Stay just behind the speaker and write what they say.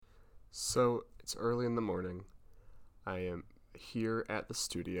So it's early in the morning. I am here at the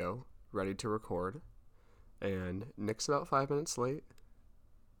studio, ready to record, and Nick's about 5 minutes late.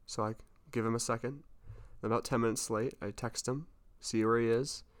 So I give him a second. About 10 minutes late, I text him, see where he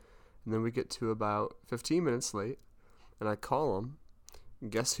is, and then we get to about 15 minutes late, and I call him.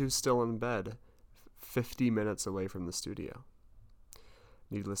 And guess who's still in bed 50 minutes away from the studio?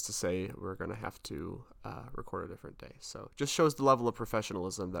 Needless to say, we're going to have to record a different day. So just shows the level of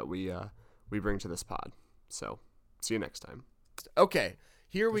professionalism that we bring to this pod. So see you next time. Okay,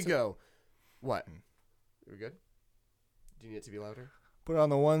 here we go. What? Are we good? Do you need it to be louder? Put on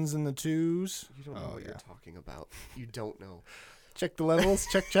the ones and the twos. You don't know what you're talking about. You don't know. Check the levels.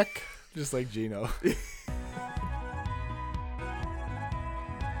 check. Just like Gino.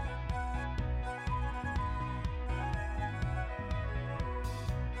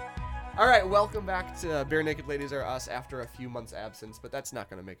 All right, welcome back to Bare Naked Ladies Are Us after a few months' absence, but that's not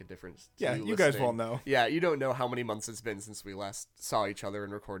going to make a difference to Yeah, you guys listening. won't know. Yeah, you don't know how many months it's been since we last saw each other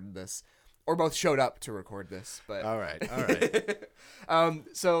and recorded this, or both showed up to record this. But All right.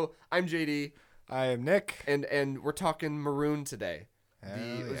 So I'm JD, I am Nick. and we're talking Maroon today. Hell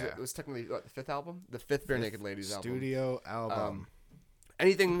It was technically the fifth album, the fifth Bare Naked Ladies album. Studio album.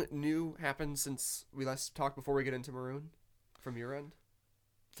 Anything new happened since we last talked before we get into Maroon from your end?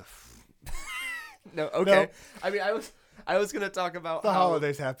 No, okay. No. I mean, I was gonna talk about The how,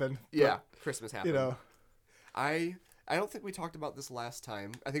 holidays happen. Yeah, Christmas But, happened. you know, I don't think we talked about this last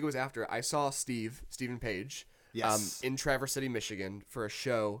time. I think it was after I saw Stephen Page, Yes. in Traverse City, Michigan, for a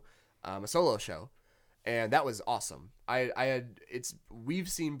show, a solo show, and that was awesome. We've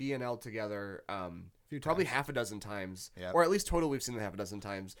seen BNL together, probably half a dozen times, Yep. or at least total we've seen them half a dozen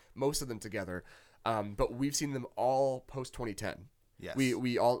times, most of them together, but we've seen them all post 2010. yes.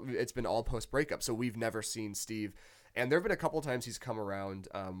 It's been all post breakup, so we've never seen Steve. And there have been a couple times he's come around.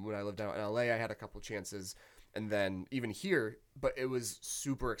 When I lived out in LA, I had a couple chances, and then even here, but it was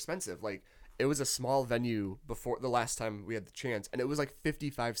super expensive. Like, it was a small venue before the last time we had the chance, and it was like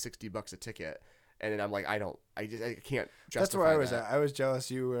 $55-$60 a ticket. And then I'm like, I can't justify That's where I was that. at. I was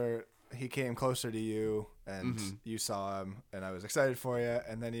jealous he came closer to you and you saw him and I was excited for you,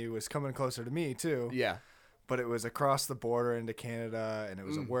 and then he was coming closer to me too. Yeah. But it was across the border into Canada and it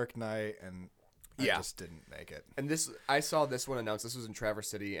was a work night and I just didn't make it. And I saw this one announced. This was in Traverse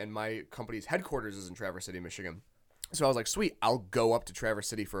City, and my company's headquarters is in Traverse City, Michigan. So I was like, sweet, I'll go up to Traverse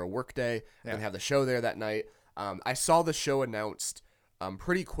City for a work day and have the show there that night. I saw the show announced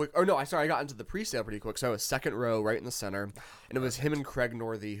pretty quick. Or no, I got into the pre-sale pretty quick. So I was second row right in the center. And it was him and Craig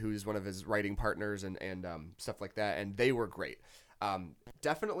Northey, who's one of his writing partners and stuff like that. And they were great.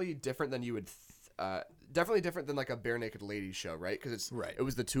 Definitely different than you would definitely different than like a Bare Naked Ladies show, right? Because it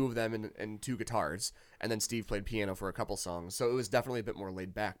was the two of them and two guitars, and then Steve played piano for a couple songs, so it was definitely a bit more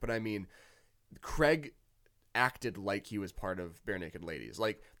laid back. But I mean, Craig acted like he was part of Bare Naked Ladies.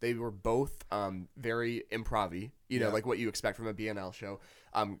 Like, they were both very improv-y, you know, like what you expect from a BNL show.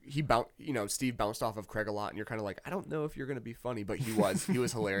 Steve bounced off of Craig a lot, and you're kind of like, I don't know if you're gonna be funny, but he was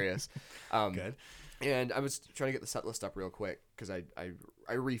hilarious. Good. And I was trying to get the set list up real quick because I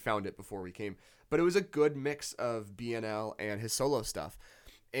refound it before we came. But it was a good mix of BNL and his solo stuff.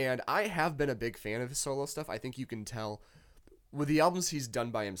 And I have been a big fan of his solo stuff. I think you can tell with the albums he's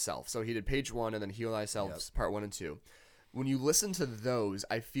done by himself. So he did Page 1 and then Heal Thyself Part 1 and 2. When you listen to those,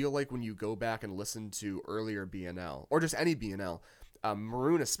 I feel like when you go back and listen to earlier BNL, or just any BNL,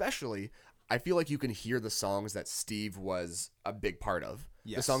 Maroon especially, I feel like you can hear the songs that Steve was a big part of.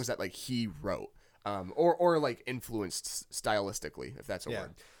 Yes. The songs that like he wrote. Or like influenced stylistically, if that's a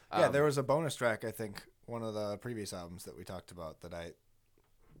word. Yeah, there was a bonus track, I think, one of the previous albums that we talked about that I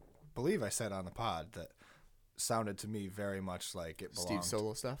believe I said on the pod that sounded to me very much like it belonged Steve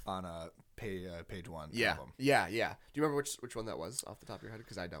solo stuff on a Page 1 Yeah. album. Yeah. Do you remember which one that was off the top of your head?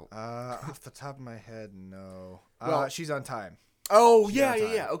 Because I don't. Off the top of my head, no. Well- She's on Time Oh, She's yeah, on yeah,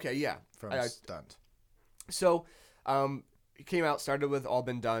 Time. yeah. Okay, yeah. from Stunt. So, it came out, started with All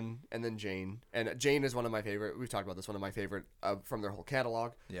Been Done, and then Jane. And Jane is one of my favorite. We've talked about this. One of my favorite from their whole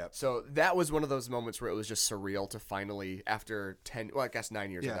catalog. Yep. So that was one of those moments where it was just surreal to finally, after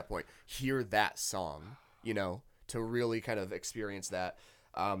 9 years at that point, hear that song. You know, to really kind of experience that.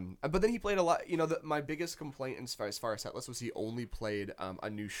 But then he played a lot. You know, my biggest complaint as far as set list was he only played A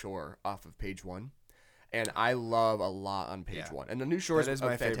New Shore off of Page 1. And I love a lot on Page 1. And A New Shore That is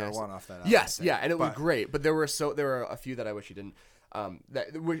my fantastic. favorite one off that album. Yes, I think. yeah, and it was great. But there were a few that I wish he didn't.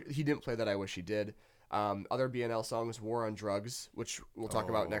 He didn't play that I wish he did. Other BNL songs, War on Drugs, which we'll talk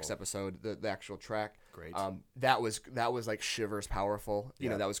about next episode. The actual track. Great. That was like Shivers powerful. You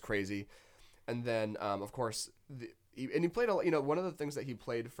know, that was crazy. And then of course he played one of the things that he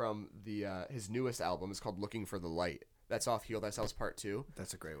played from the his newest album is called Looking for the Light. That's off Heal Thyself Part 2.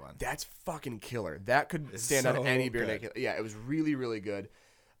 That's a great one. That's fucking killer. That could It's stand so on any Beer good. Naked. Yeah, it was really, really good.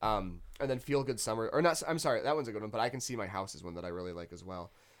 And then Feel Good Summer, or not, I'm sorry, that one's a good one, but I Can See My House is one that I really like as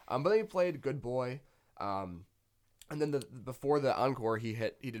well. But then he played Good Boy. And then before the encore, he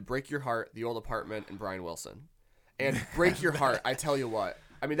did Break Your Heart, The Old Apartment, and Brian Wilson. And Break Your Heart, I tell you what.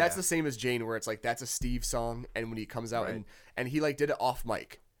 I mean, that's the same as Jane, where it's like, that's a Steve song, and when he comes out, and he like did it off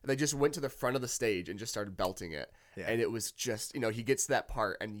mic. They just went to the front of the stage and just started belting it. Yeah. And it was just, he gets to that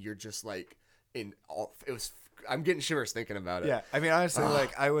part, and you're just like, I'm getting shivers thinking about it. Yeah, I mean, honestly,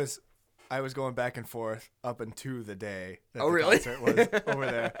 like I was going back and forth up into the day that the really? concert was over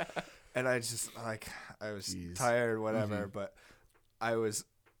there, and I just I was tired, whatever, but I was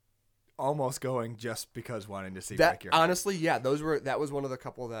almost going just because wanting to see Break Your Heart. Honestly, yeah, that was one of the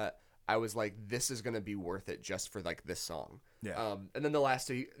couple that I was like, this is gonna be worth it just for like this song. Yeah. And then the last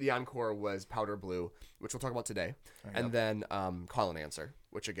two, the encore was Powder Blue, which we'll talk about today, and then Call and Answer,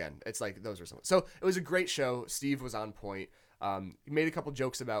 which again, it's like those are some. So it was a great show. Steve was on point. He made a couple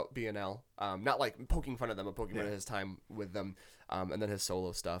jokes about BNL, not like poking fun at them, but poking fun at his time with them, and then his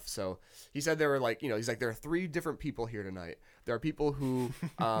solo stuff. So he said there were like, he's like, there are 3 different people here tonight. There are people who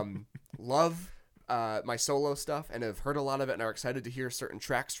love my solo stuff and have heard a lot of it and are excited to hear certain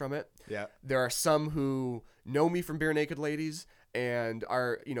tracks from it. Yeah. There are some who know me from Bare Naked Ladies and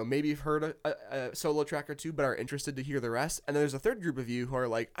are, maybe have heard a solo track or 2, but are interested to hear the rest. And then there's a third group of you who are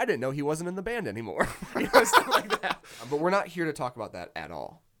like, I didn't know he wasn't in the band anymore. Stuff like that. But we're not here to talk about that at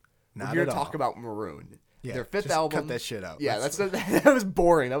all. We're here to talk about Maroon. Yeah, Their 5th just album. cut that shit out. Yeah, that was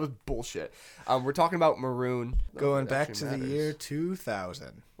boring. That was bullshit. We're talking about Maroon. Going That back actually to the matters. year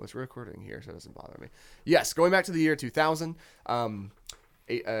 2000. What's recording here, so it doesn't bother me. Yes, going back to the year 2000.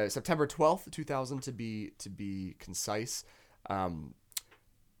 September 12th, 2000 to be concise.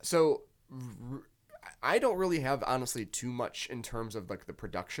 So I don't really have honestly too much in terms of like the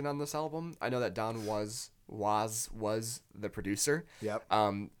production on this album. I know that Don was the producer. Yep.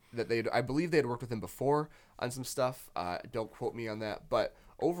 I believe they had worked with him before on some stuff. Don't quote me on that, but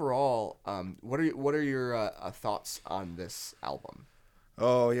overall, what are your thoughts on this album?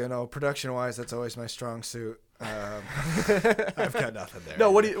 Oh, production wise, that's always my strong suit. I've got nothing there.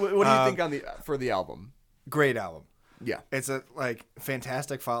 No, what do you think for the album? Great album. Yeah, It's a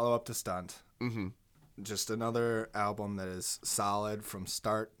fantastic follow up to Stunt. mm-hmm. Just another album that is solid from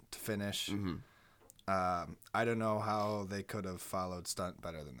start to finish. Mm-hmm. I don't know how they could have followed Stunt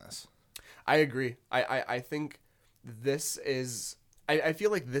better than this. I agree. I think this is. I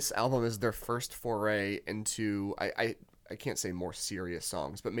feel like this album is their first foray into. I can't say more serious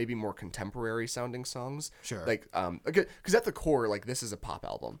songs, but maybe more contemporary sounding songs. Sure. Like because at the core, like this is a pop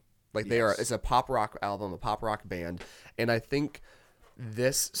album. Like they are. It's a pop rock album, a pop rock band, and I think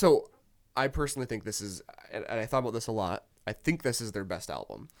this. So I personally think this is, and I thought about this a lot. I think this is their best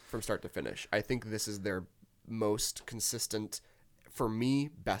album from start to finish. I think this is their most consistent, for me,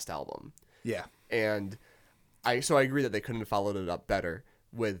 best album. Yeah. And I agree that they couldn't have followed it up better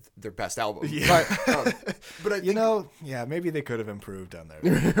with their best album. Yeah. But I think, maybe they could have improved on their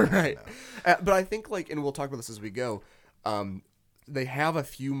right. But I think and we'll talk about this as we go. They have a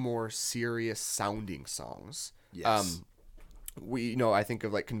few more serious sounding songs. Yes. I think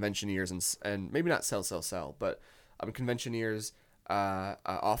of like Conventioneers and maybe not Sell, but Conventioneers,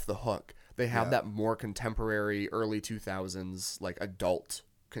 Off the Hook. They have that more contemporary, early 2000s, like adult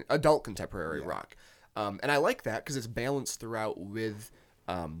contemporary rock. And I like that because it's balanced throughout with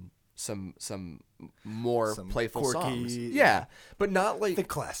some more playful quirky, songs. Yeah, but not like the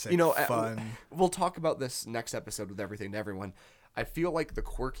classic fun. We'll talk about this next episode with Everything to Everyone. I feel like the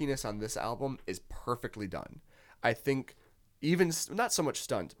quirkiness on this album is perfectly done. I think even not so much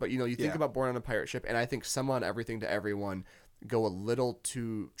Stunt, but you think about Born on a Pirate Ship, and I think some on Everything to Everyone go a little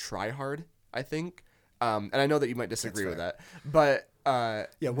too try hard. I think, and I know that you might disagree with that, but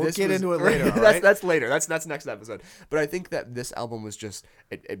we'll get into it later. Right? That's later. That's next episode. But I think that this album was just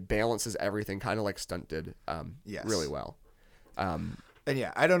it balances everything kind of like Stunt did, really well. And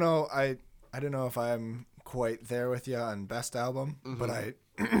yeah, I don't know. I don't know if I'm quite there with you on best album, but I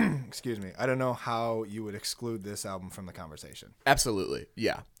excuse me, I don't know how you would exclude this album from the conversation. Absolutely.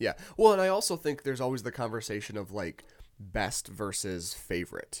 Yeah. Well, and I also think there's always the conversation of like best versus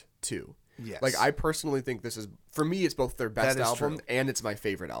favorite too. Yes. Like I personally think this is, for me, it's both their best That is album true. and it's my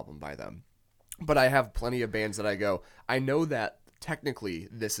favorite album by them. But I have plenty of bands that I know that technically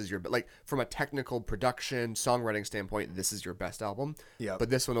this is your, like from a technical production, songwriting standpoint, this is your best album. Yeah. But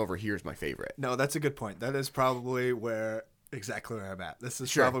this one over here is my favorite. No, that's a good point. That is probably where exactly where I'm at. This is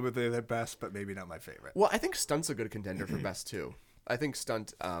Sure. probably their best, but maybe not my favorite. Well, I think Stunt's a good contender for best too. I think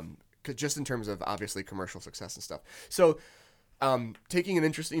Stunt, 'cause just in terms of obviously commercial success and stuff. So, taking an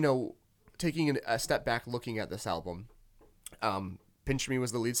interest, taking a step back, looking at this album, "Pinch Me"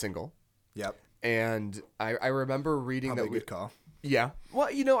 was the lead single, Yep. and I remember reading Probably a that good call. Yeah. Well,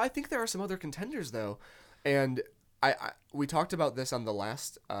 I think there are some other contenders though, and we talked about this on the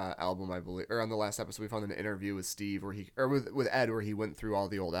last album, I believe, or on the last episode. We found an interview with Steve with Ed where he went through all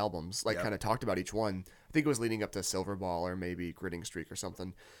the old albums, like kind of talked about each one. I think it was leading up to Silver Ball or maybe Gritting Streak or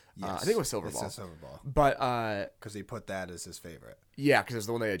something. I think it was Silver Ball. It's a Silver Ball. But Because he put that as his favorite. yeah, because it's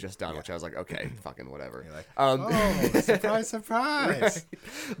the one they had just done, which I was like, okay, fucking whatever. You're like, oh, surprise, surprise.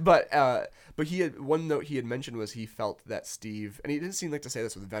 But he had one note he had mentioned was he felt that Steve, and he didn't seem like to say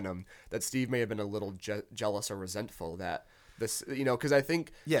this with Venom, that Steve may have been a little jealous or resentful that this, because I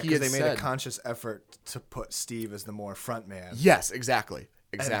think Yeah, he because had they made said, a conscious effort to put Steve as the more front man. yes, exactly.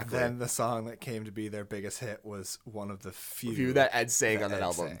 Exactly. And then the song that came to be their biggest hit was one of the few that Ed sang that on that Ed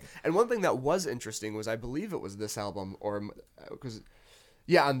album. sang. And one thing that was interesting was I believe it was this album, or because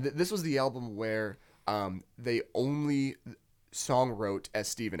this was the album where they only song wrote as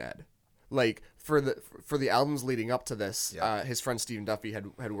Steve and Ed. Like for the albums leading up to this, his friend Stephen Duffy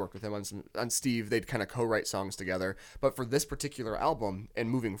had worked with him on Steve. They'd kind of co-write songs together. But for this particular album and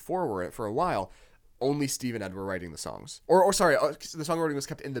moving forward for a while, only Steve and Ed were writing the songs. Or sorry, the songwriting was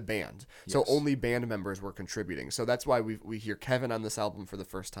kept in the band. So only band members were contributing. So that's why we hear Kevin on this album for the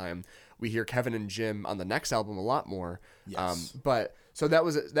first time. We hear Kevin and Jim on the next album a lot more. Yes. But so that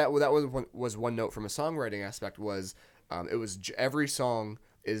was one note from a songwriting aspect was it was every song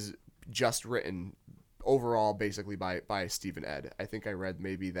is just written overall basically by Steve and Ed. I think I read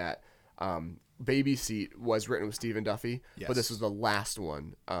maybe that Baby Seat was written with Stephen Duffy, but this was the last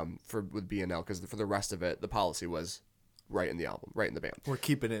one with B&L because for the rest of it, the policy was right in the album, right in the band. We're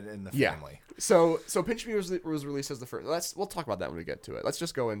keeping it in the Yeah. family. So Pinch Me was released as the first. We'll talk about that when we get to it. Let's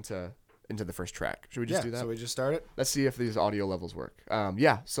just go into the first track. Should we just do that? So we just start it? Let's see if these audio levels work.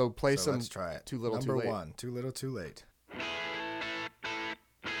 So play some. Let's try it. Too Little, Number Too Late. 1, Too Little, Too Late.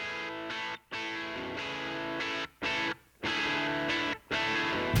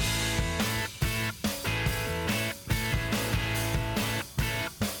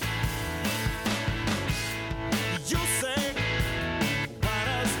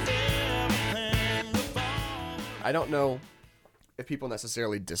 I don't know if people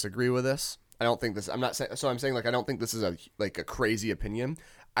necessarily disagree with this. I don't think this. I'm not saying. So I'm saying I don't think this is a crazy opinion.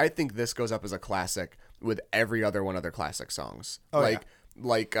 I think this goes up as a classic with every other one of their classic songs.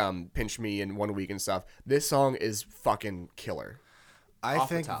 Like Pinch Me and 1 Week and stuff. This song is fucking killer. I Off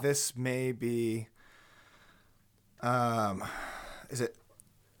the think top. this may be. Is it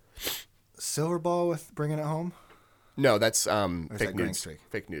Silver Ball with Bringing It Home? No, that's is Fake that Gritting Nudes. Streak?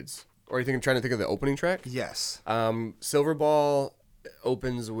 Fake Nudes. Or are you trying to think of the opening track? Yes. Silver Ball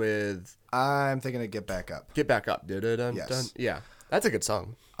opens with I'm thinking of Get Back Up. Get Back Up. Dun-dun-dun. Yes. Yeah, that's a good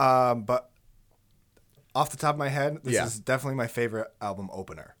song. But off the top of my head, this Yeah. is definitely my favorite album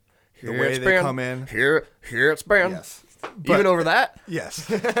opener. The Here way it's they been. come in. Here it's been. Yes. Even over that?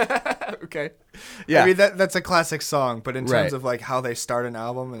 Yes. Okay. Yeah. I mean, that's a classic song, but in Right. terms of like how they start an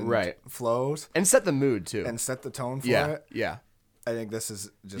album and Right. flows And set the mood too. and set the tone for yeah. it, Yeah. I think this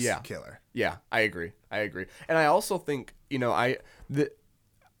is just Yeah. killer. Yeah, I agree. And I also think,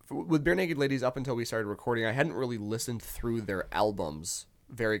 with Bare Naked Ladies up until we started recording, I hadn't really listened through their albums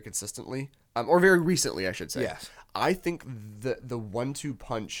very consistently, or very recently, I should say. Yes. I think the 1-2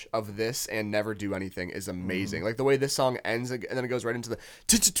 punch of this and Never Do Anything is amazing. Like the way this song ends and then it goes right into the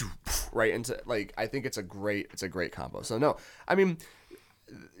right into I think it's a great combo. So no, I mean,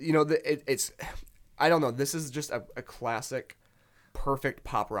 it's I don't know. This is just a classic, perfect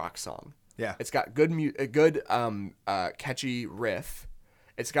pop rock song. Yeah. It's got a good catchy riff.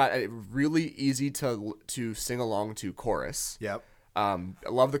 It's got a really easy to sing along to chorus. Yep. I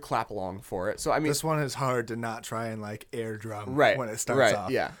love the clap along for it. So I mean, This one is hard to not try and like air drum right when it starts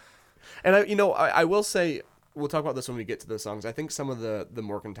off. Yeah. And I will say we'll talk about this when we get to the songs. I think some of the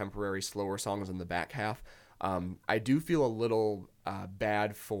more contemporary, slower songs in the back half, I do feel a little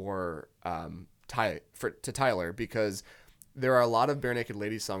bad for Tyler because there are a lot of Bare Naked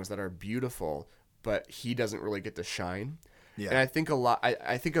Ladies songs that are beautiful, but he doesn't really get to shine. Yeah. And I think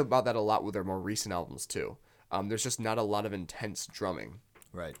I think about that a lot with their more recent albums too. There's just not a lot of intense drumming,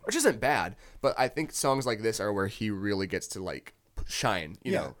 Right. which isn't bad, but I think songs like this are where he really gets to shine.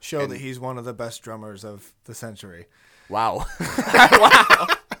 You know, Show and- that he's one of the best drummers of the century. Wow. Wow.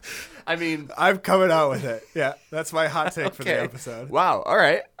 I mean, I'm coming out with it. Yeah, that's my hot take for the okay. episode. Wow. All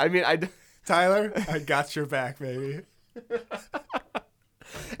right. I mean, Tyler, I got your back, baby.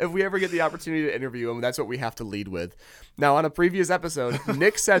 If we ever get the opportunity to interview him, that's what we have to lead with. Now, on a previous episode,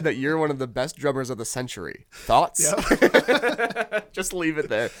 Nick said that you're one of the best drummers of the century. Thoughts? Yep. Just leave it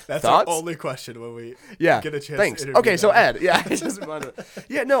there. That's Thoughts? our only question when we Yeah. get a chance Thanks. to interview Okay, so them. Ed. Yeah. I just wanted to-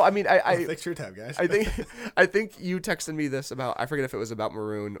 yeah. No. I mean, Thanks for your time, guys. I think you texted me this about, I forget if it was about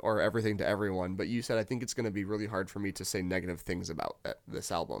Maroon or Everything to Everyone, but you said I think it's going to be really hard for me to say negative things about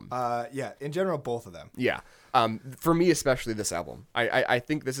this album. Yeah, in general, both of them. Yeah. For me, especially this album. I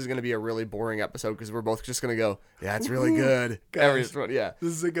think this is going to be a really boring episode because we're both just going to go, yeah, it's really good. Guys. Yeah.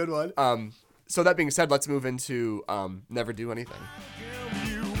 This is a good one. So that being said, let's move into Never Do Anything.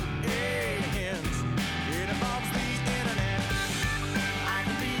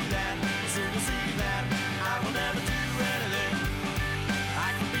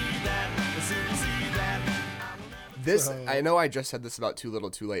 This, I know I just said this about Too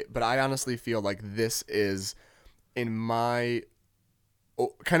Little Too Late, but I honestly feel like this is, in my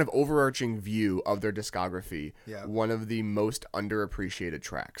kind of overarching view of their discography, one of the most underappreciated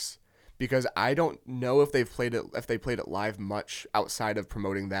tracks. Because I don't know if they played it live much outside of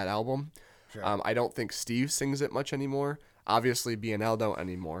promoting that album. Sure. I don't think Steve sings it much anymore. Obviously, BNL don't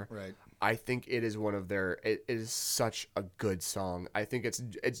anymore. Right. I think it is one of their. It is such a good song. I think it's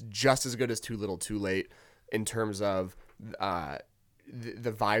just as good as Too Little Too Late in terms of the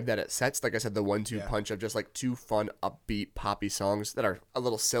vibe that it sets. Like I said, the 1-2 punch of just like two fun, upbeat, poppy songs that are a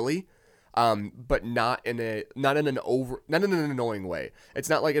little silly, but not in an annoying way. It's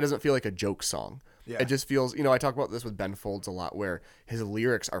not like, it doesn't feel like a joke song. Yeah. It just feels, I talk about this with Ben Folds a lot, where his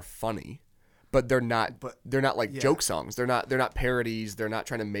lyrics are funny, but they're not like joke songs. They're not parodies. They're not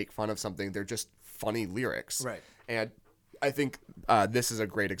trying to make fun of something. They're just funny lyrics. Right. And I think this is a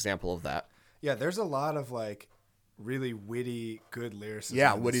great example of that. Yeah, there's a lot of like really witty, good lyricism.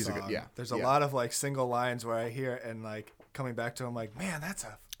 Yeah, in this witty's a song. good. Yeah, There's a yeah. lot of like single lines where I hear it and like coming back to them, like, man, that's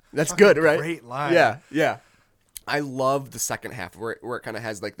fucking good, right? Great line. Yeah, yeah. I love the second half where it kind of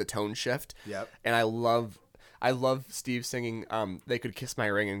has like the tone shift. Yep. And I love Steve singing "They Could Kiss My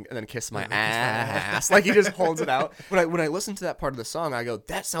Ring and then Kiss My Ass." Like he just holds it out. When I listen to that part of the song, I go,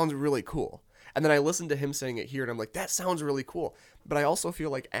 that sounds really cool. And then I listen to him saying it here, and I'm like, that sounds really cool. But I also feel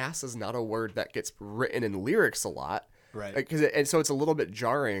like ass is not a word that gets written in lyrics a lot. Right. And so it's a little bit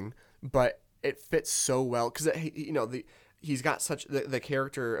jarring, but it fits so well. Because, he's got the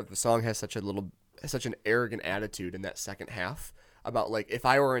character of the song has such an arrogant attitude in that second half about, like, if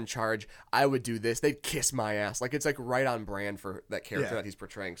I were in charge, I would do this. They'd kiss my ass. Like, it's, like, right on brand for that character that he's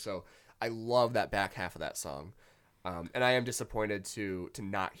portraying. So I love that back half of that song. And I am disappointed to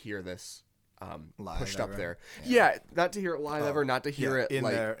not hear this Live pushed ever. up there. Yeah, not to hear it live ever, not to hear it in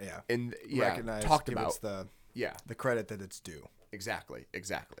like there, recognized, talked give about. it the credit that it's due. Exactly.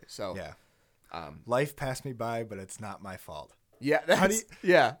 So Yeah. Life passed me by, but it's not my fault. yeah,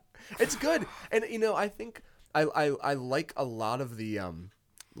 it's good. And I think I like a lot of the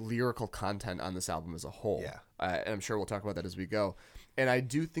lyrical content on this album as a whole. Yeah. And I'm sure we'll talk about that as we go. And I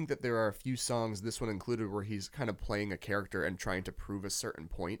do think that there are a few songs, this one included, where he's kind of playing a character and trying to prove a certain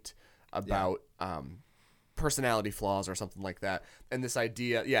point about personality flaws or something like that. And this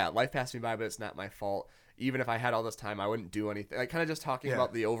idea, life passed me by, but it's not my fault. Even if I had all this time, I wouldn't do anything. Like, kind of just talking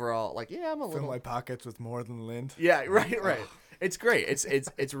about the overall, like, I'm a Fill little... my pockets with more than lint. Yeah, right. It's great.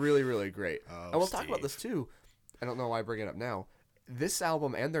 It's really, really great. Oh, And we'll talk about this too. I don't know why I bring it up now. This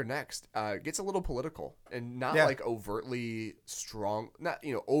album and their next gets a little political and not like overtly strong, not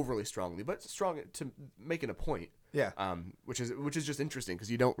overly strongly, but strong to making a point. Yeah. Which is just interesting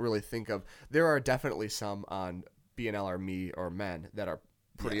because you don't really think of. There are definitely some on BNL or Me or Men that are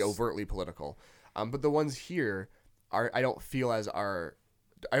pretty overtly political, but the ones here I don't feel are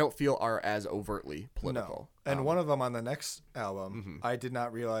as overtly political. No. And one of them on the next album, I did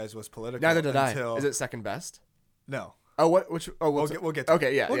not realize was political. Neither did until... I. Is it Second Best? No. Oh, what? Which? Oh, We'll get to okay,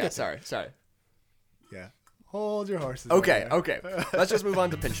 it. yeah, We'll yeah. get to Sorry. Yeah. Hold your horses. Okay, over okay. Let's just move on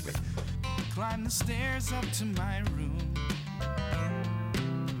to Pinch Me. Climb the stairs up to my room.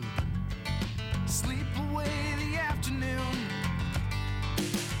 Sleep away the afternoon.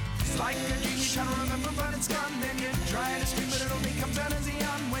 It's like a dream you try to remember, but it's gone. Then you try to scream, but it only comes out as a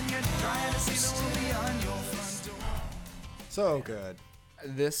yawn when you're trying to see the world beyond your front door. So good.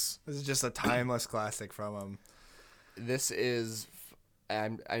 This is just a timeless classic from him. This is,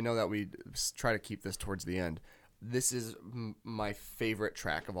 and I know that we try to keep this towards the end. This is my favorite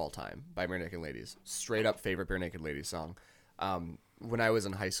track of all time by Bare Naked Ladies. Straight up favorite Bare Naked Ladies song. When I was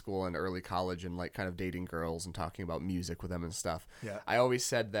in high school and early college and like kind of dating girls and talking about music with them and stuff, I always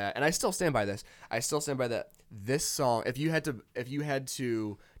said that, and I still stand by this. I still stand by that. This song, if you had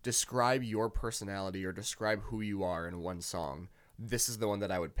to describe your personality or describe who you are in one song, this is the one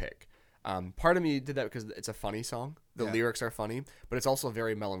that I would pick. Part of me did that because it's a funny song. The lyrics are funny, but it's also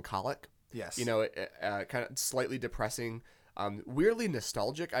very melancholic. Yes. You know, kind of slightly depressing, weirdly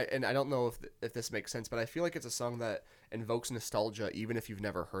nostalgic. I don't know if this makes sense, but I feel like it's a song that invokes nostalgia even if you've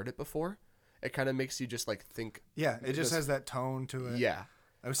never heard it before. It kind of makes you just like think. Yeah, it just has that tone to it. Yeah.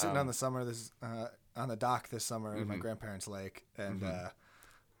 I was sitting on the dock this summer at my grandparents' lake, and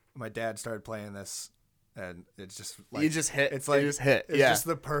my dad started playing this, and it's just like It's It's just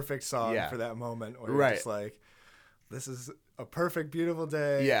the perfect song for that moment where you're just like, this is a perfect, beautiful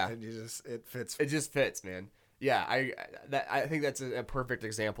day. Yeah, and it fits. It just fits, man. Yeah, I think that's a perfect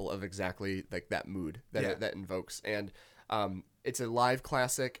example of exactly like that mood that that invokes, and it's a live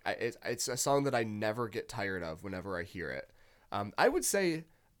classic. It's a song that I never get tired of whenever I hear it. I would say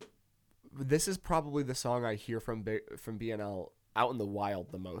this is probably the song I hear from BNL out in the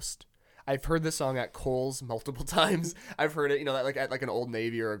wild the most. I've heard this song at Kohl's multiple times. I've heard it, you know, like at like an Old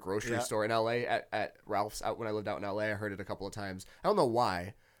Navy or a grocery store in LA, at Ralph's out when I lived out in LA. I heard it a couple of times. I don't know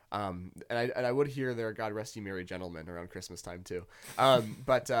why. And I would hear their God Rest Ye Merry Gentlemen around Christmas time too.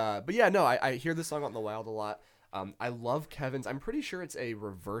 But yeah, no, I hear this song out in the wild a lot. I love Kevin's. I'm pretty sure it's a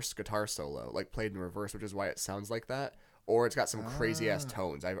reverse guitar solo, like played in reverse, which is why it sounds like that. Or it's got some crazy ass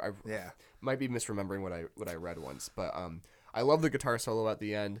tones. I might be misremembering what I read once, but I love the guitar solo at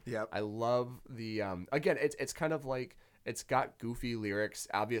the end. Yep. I love the again. It's kind of like it's got goofy lyrics.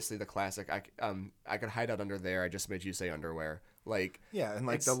 Obviously, the classic. I could hide out under there. I just made you say underwear. Like and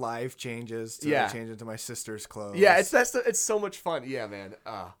like the live changes to change into my sister's clothes. Yeah, it's so much fun. Yeah, man.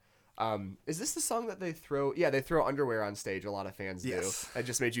 Is this the song that they throw? Yeah, they throw underwear on stage. A lot of fans do. I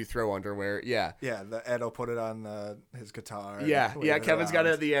just made you throw underwear. Yeah. Yeah, the Ed will put it on his guitar. Yeah. Kevin's got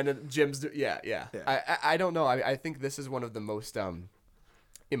it at the end, and Jim's. Yeah. I don't know. I think this is one of the most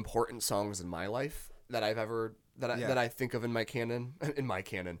important songs in my life that I've ever that I think of in my canon.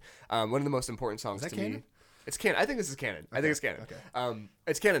 One of the most important songs to me. It's canon. I think this is canon. Okay. I think it's canon. Okay.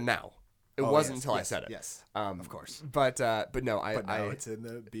 It's canon now. It wasn't until I said it. Yes. Of course. But no, now it's in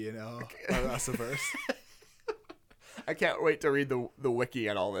the BNL Russiverse. I can't wait to read the wiki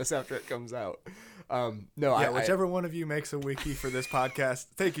and all this after it comes out. Whichever one of you makes a wiki for this podcast,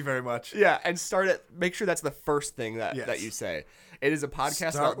 thank you very much. Yeah, and start it. Make sure that's the first thing that you say. It is a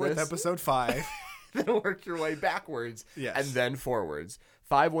podcast Start about with this. episode 5. Then work your way backwards. Yes. And then forwards.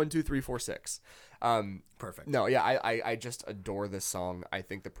 5, 1, 2, 3, 4, 6. Perfect. No, yeah, I just adore this song. I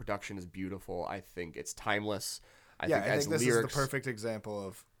think the production is beautiful. I think it's timeless. I think this is the perfect example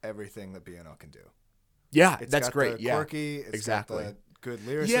of everything that BNL can do. Yeah, It's that's got great. The quirky, it's got the good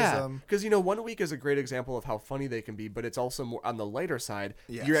lyricism. Yeah, because 1 Week is a great example of how funny they can be, but it's also more on the lighter side.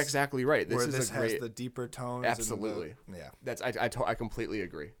 Yes. You're exactly right. This has great, the deeper tones. Absolutely. That's I completely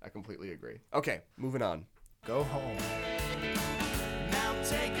agree. Okay, moving on. Go home. Now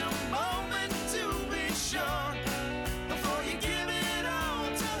take a moment to be sure before you give it all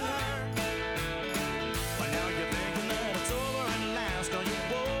to her. By now you're thinking that it's over and last, all your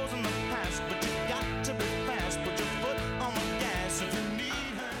woes in the past, but you got to be fast. Put your foot on the gas if you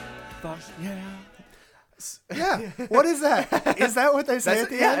need her. Fuck yeah. Yeah. What is that? Is that what they say at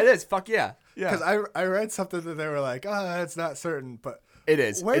the end? Yeah, it is. Fuck yeah. Yeah. Because I read something that they were like, it's not certain, but it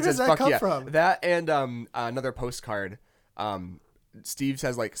is. Where does that come from? That and another postcard. Steve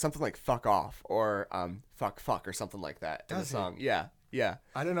says like something like "fuck off" or "fuck" or something like that in the song. Yeah.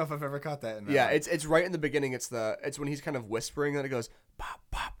 I don't know if I've ever caught that. Yeah, it's right in the beginning. It's when he's kind of whispering, and it goes pop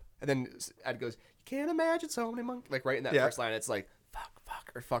pop, and then Ed goes, "You can't imagine so many monkeys." Like right in that first line, it's like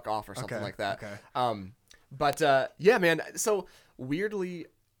fuck or "fuck off" or something like that. Okay. But yeah, man. So weirdly,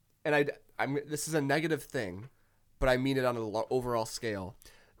 and this is a negative thing, but I mean it on an overall scale.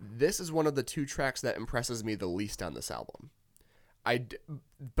 This is one of the 2 tracks that impresses me the least on this album.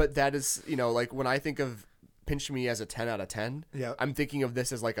 But that is, like when I think of Pinch Me as a 10 out of 10, I'm thinking of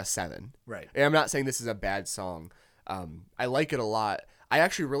this as like a 7. Right. And I'm not saying this is a bad song. I like it a lot. I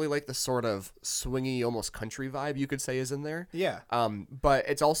actually really like the sort of swingy, almost country vibe you could say is in there. Yeah. But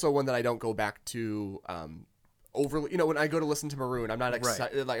it's also one that I don't go back to overly. When I go to listen to Maroon, I'm not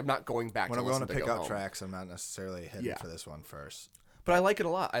excited. Right. Like I'm not going back. When to I'm going to pick up home. tracks, I'm not necessarily heading for this one first. But I like it a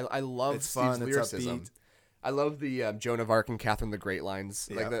lot. I love it's Steve's fun, lyricism. It's upbeat. I love the Joan of Arc and Catherine the Great lines,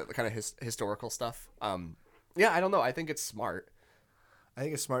 like the kind of historical stuff. Yeah, I don't know. I think it's smart. I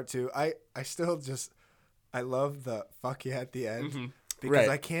think it's smart too. I still just I love the fuck yeah at the end because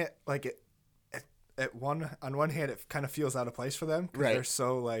I can't like it. On one hand, it kind of feels out of place for them because they're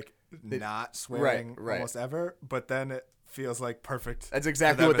so like not swearing almost ever, but then it feels like perfect. That's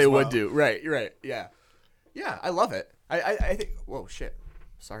exactly what they would do. Right. Yeah. I love it. I think. Whoa, shit.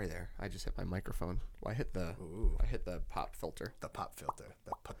 sorry there. I just hit my microphone. Well, I hit the pop filter. The pop filter.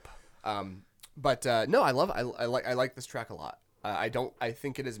 The pop. But no, I like this track a lot. I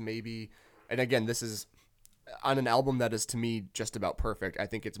think it is maybe, and again, this is on an album that is to me just about perfect. I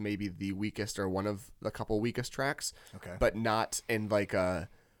think it's maybe the weakest or one of the couple weakest tracks. Okay. But not in like a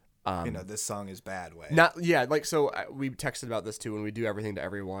this song is bad way. We texted about this too when we do Everything to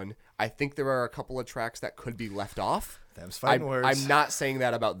Everyone. I think there are a couple of tracks that could be left off. Them's fighting words. I'm not saying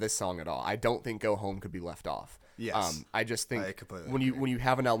that about this song at all. I don't think Go Home could be left off. Yes. I just think I when you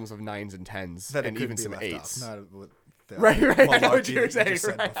have an album of 9s and 10s that and it could even be some left 8s. off, not with the Right. I know what malarkey you were that you saying. just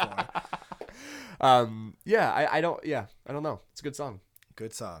said Right. before. I don't know. It's a good song.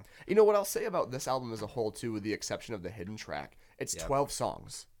 Good song. You know what I'll say about this album as a whole too, with the exception of the hidden track, it's 12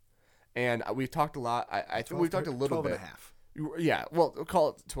 songs, and we've talked a lot. I think we've talked a little 12 bit. and a half. Yeah, well, we'll call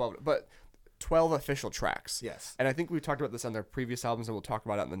it 12, but 12 official tracks. Yes. And I think we've talked about this on their previous albums, and we'll talk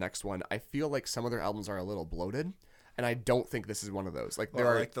about it in the next one. I feel like some of their albums are a little bloated, and I don't think this is one of those. Like there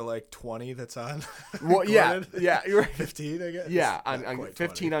are like the 20 that's on. well, yeah, Gordon? yeah, you're right. 15, I guess. Yeah, Not on quite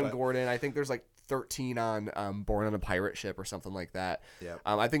 15 20, on but- Gordon. I think there's like 13 on Born on a Pirate Ship or something like that. Yep.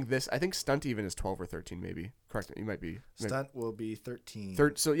 I think Stunt even is 12 or 13 maybe. Correct me. You might be. Stunt will be 13.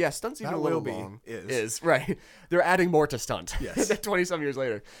 So yeah, Stunt's even Not a little will be, long. is. Right. They're adding more to Stunt. Yes. 20 some years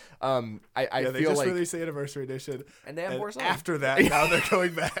later. I They feel just like released the anniversary edition. And they have more songs. After that, now they're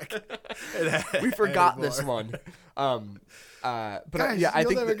going back. we forgot more. this one. But Guys, yeah, I you'll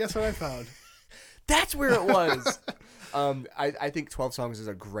think never guess what I found. that's where it was. I think 12 songs is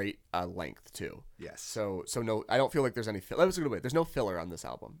a great length too. Yes. So no, I don't feel like there's any filler. That was a good way. There's no filler on this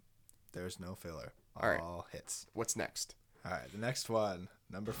album. There's no filler. All right. All hits. What's next? All right, the next one,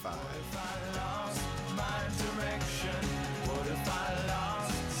 number 5.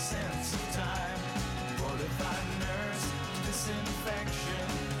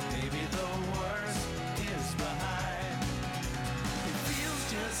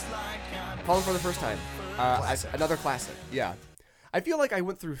 Falling for the First Time. Classic. Another classic. Yeah. I feel like I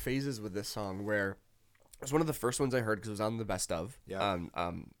went through phases with this song where it was one of the first ones I heard because it was on the best of. Yeah.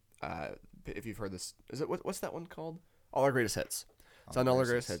 If you've heard this, is it what's that one called? All Our Greatest Hits. It's on All Our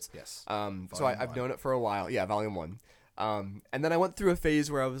Greatest Hits. Yes. So I've known it for a while. Yeah, Volume 1. And then I went through a phase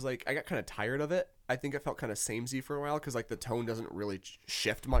where I was like, I got kind of tired of it. I think it felt kind of samey for a while because like the tone doesn't really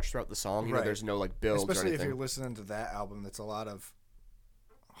shift much throughout the song. You know, Right. there's no like builds or Especially anything. if you're listening to that album, that's a lot of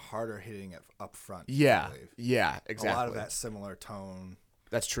harder hitting it up front. Yeah, I believe. yeah, exactly. A lot of that similar tone.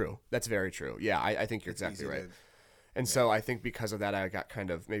 That's true. That's very true. Yeah, I think you're It's exactly easy right. to- And so I think because of that, I got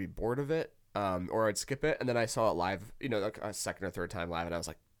kind of maybe bored of it, or I'd skip it. And then I saw it live, like a second or third time live, and I was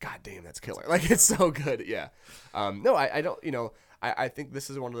like, God damn, that's killer. Like, it's so good. Yeah. No, I don't, I think this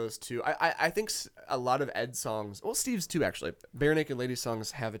is one of those two. I think a lot of Ed's songs, well, Steve's too, actually. Bare Naked Ladies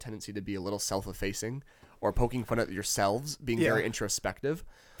songs have a tendency to be a little self-effacing or poking fun at yourselves, being very introspective.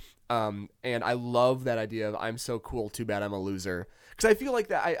 And I love that idea of I'm so cool, too bad I'm a loser. Because I feel like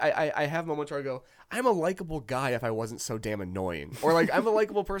that I have moments where I go, I'm a likable guy if I wasn't so damn annoying. Or like I'm a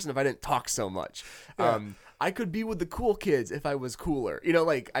likable person if I didn't talk so much. I could be with the cool kids if I was cooler.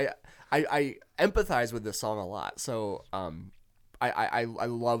 Like I empathize with this song a lot. So I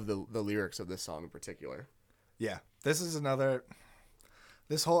love the lyrics of this song in particular. Yeah. This is another.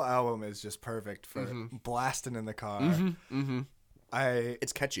 This whole album is just perfect for blasting in the car.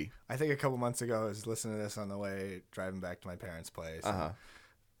 It's catchy. I think a couple months ago I was listening to this on the way driving back to my parents' place. and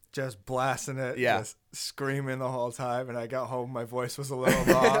Just blasting it, just screaming the whole time. And I got home, my voice was a little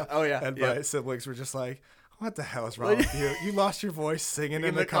raw. Oh, yeah, And yeah. my siblings were just like, "What the hell is wrong with you? You lost your voice singing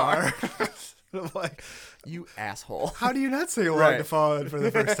in the car." I'm like, You asshole. how do you not sing along Right. to Fallen for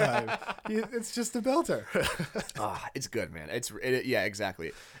the first time? It's just a belter. It's good, man. Yeah,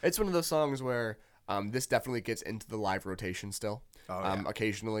 exactly. It's one of those songs where this definitely gets into the live rotation still,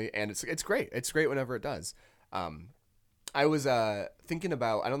 occasionally, and it's great. It's great whenever it does. I was thinking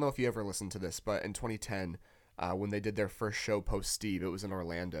about, I don't know if you ever listened to this, but in 2010, when they did their first show post Steve, it was in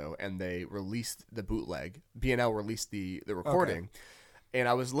Orlando, and they released the bootleg. B&L released the recording. Okay. And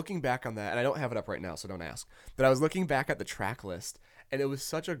I was looking back on that, and I don't have it up right now, so don't ask. But I was looking back at the track list, and it was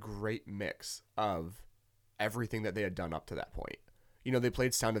such a great mix of everything that they had done up to that point. They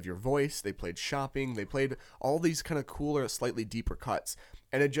played Sound of Your Voice, they played Shopping, they played all these kind of cooler, slightly deeper cuts.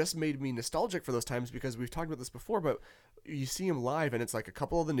 And it just made me nostalgic for those times because we've talked about this before, but you see them live, and it's like a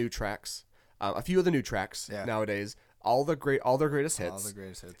couple of the new tracks, a few of the new tracks nowadays, all their greatest hits. All the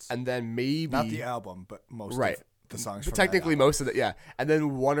greatest hits. And then maybe... Not the album, but most of the songs but from technically that album. most of it, yeah. And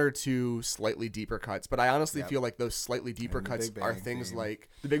then one or two slightly deeper cuts. But I honestly feel like those slightly deeper And the cuts Big Bang are things theme. like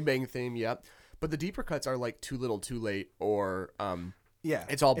the Big Bang theme, yep. But the deeper cuts are like Too Little Too Late or Yeah,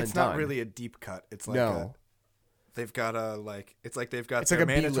 it's all been It's done. not really a deep cut. It's like No. they've got it's like they've got It's their like a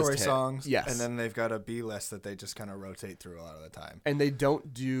B-list mandatory hit. songs, Yes. and then they've got a B list that they just kind of rotate through a lot of the time. And they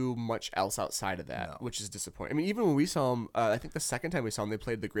don't do much else outside of that, No. which is disappointing. I mean, even when we saw them, I think the second time we saw them, they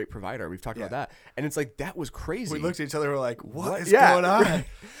played The Great Provider. We've talked about that. And it's like, that was crazy. We looked at each other, we're like, what is Yeah, going on? right.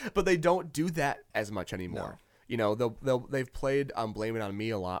 But they don't do that as much anymore. No. You know, they've played Blame It On Me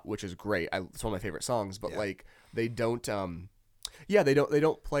a lot, which is great. It's one of my favorite songs, but like they don't they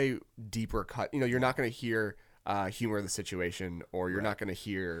don't play deeper cut. You know, you're not going to hear humor of the situation, or you're not going to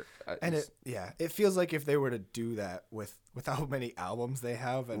hear And it feels like if they were to do that with how many albums they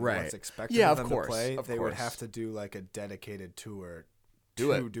have and Right. what's expected Yeah, of of them course, to play, of they would course. have to do like a dedicated tour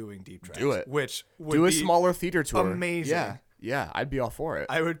Do to it. doing deep tracks. Do it. Which would do a be smaller theater tour. amazing. Yeah, I'd be all for it.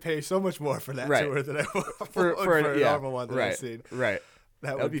 I would pay so much more for that Right. tour than I would for a normal one that right, I've seen. Right.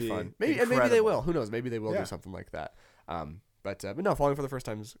 That would be fun. Maybe they incredible. will. Who knows? Maybe they will Yeah. do something like that. But no, Falling for the First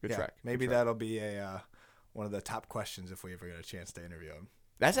Time is a good track. Maybe Good track. that'll be a one of the top questions if we ever get a chance to interview him.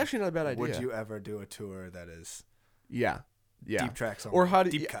 That's actually not a bad idea. Would you ever do a tour that is Yeah. deep tracks only, Or how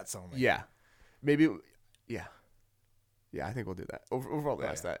do deep you- cuts only? Yeah. Maybe. Yeah. Yeah, I think we'll do that. Overall, we'll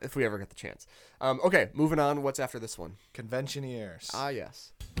ask that if we ever get the chance. Okay, moving on. What's after this one? Conventioneers. Ah,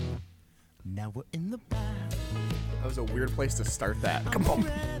 yes. Now we're in the bath. That was a weird place to start that. Come on.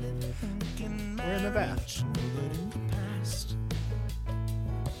 We're in the bath.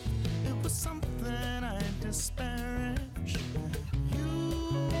 It was something I disparaged.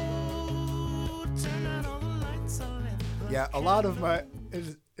 You turned out all the lights. Yeah, a lot of my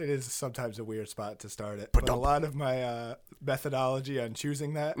it is sometimes a weird spot to start it, but a lot of my methodology on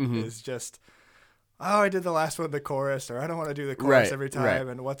choosing that is just, I did the last one the chorus, or I don't want to do the chorus Right, every time, right.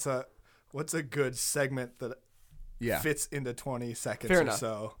 and what's a good segment that fits into 20 seconds Fair or enough.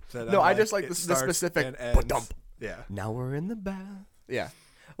 so. That No, I'm I just like it the starts specific and ends. ba-dump. Yeah, Now we're in the bath. Yeah.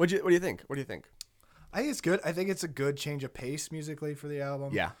 What do you think? What do you think? I think it's good. I think it's a good change of pace musically for the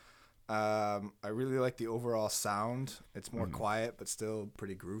album. Yeah. I really like the overall sound. It's more quiet, but still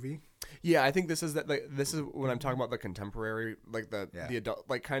pretty groovy. Yeah, I think this is this is when I'm talking about the contemporary, like the adult,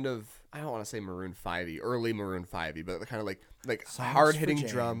 like kind of, I don't want to say Maroon 5-y, early Maroon 5-y, but the kind of like hard hitting for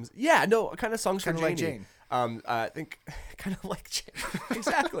Jane. drums. Yeah, no, kind of songs Kinda for like Jane. Jane. I think kind of like Jane.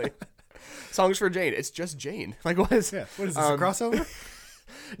 Exactly. Songs for Jane. It's just Jane. Like what is? Yeah. What is this, a crossover?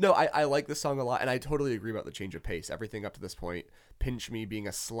 No, I like this song a lot, and I totally agree about the change of pace. Everything up to this point, Pinch Me being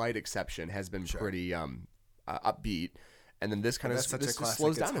a slight exception, has been pretty upbeat, and then this kind of That's such a this classic.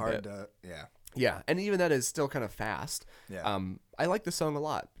 slows It's down a hard bit. yeah. Yeah, and even that is still kind of fast. Yeah. I like the song a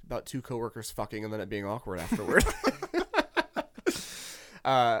lot about two coworkers fucking and then it being awkward afterward.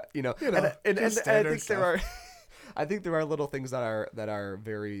 You know, and I just think standard there are, I think there are little things that are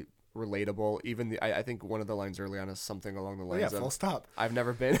very relatable. Even I think one of the lines early on is something along the lines Yeah, full of stop. "I've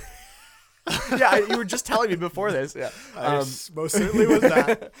never been." Yeah, you were just telling me before this. Yeah, I most certainly was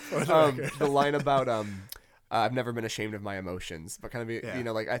not. For the record. the line about I've never been ashamed of my emotions, but kind of Yeah. you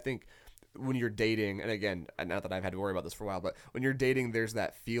know, like I think when you're dating, and again, not that I've had to worry about this for a while, but when you're dating, there's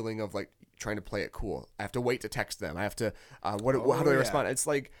that feeling of like trying to play it cool. I have to wait to text them. I have to how do I yeah. respond? It's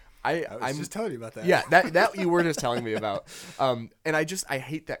like I was I'm just telling you about that. yeah, that you were just telling me about. And I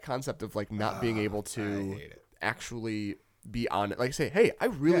hate that concept of like not being able to hate it. actually be on it. Like say, hey, I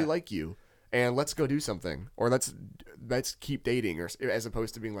really Yeah. like you, and let's go do something, or let's keep dating, or as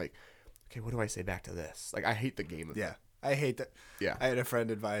opposed to being like, okay, what do I say back to this? Like I hate the game of Yeah. I hate that. Yeah. I had a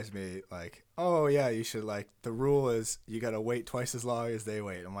friend advise me, like, oh, yeah, you should, like, the rule is you got to wait twice as long as they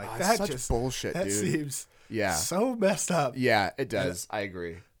wait. I'm like, It's that such just bullshit, that dude. seems Yeah. so messed up. Yeah, it does. I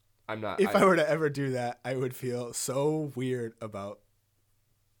agree. I'm not. If I were to ever do that, I would feel so weird about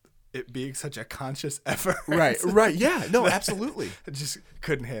it being such a conscious effort. right. Yeah. No, absolutely. I just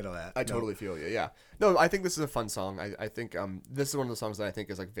couldn't handle that. I totally feel you. Yeah. No, I think this is a fun song. I think this is one of the songs that I think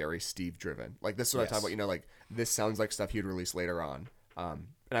is like very Steve driven. Like this is what I talk Yes. about. You know, like this sounds like stuff he'd release later on. And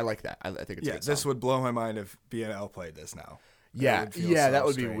I like that. I think it's a Yeah, good this song. would blow my mind if BNL played this now. Yeah, It would feel yeah, so that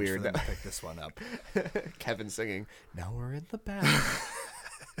would be strange weird. for them to pick this one up. Kevin singing. Now we're in the bath.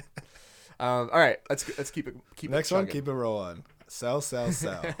 All right, let's keep it. Next it one, chugging. keep it rolling. Sell, sell,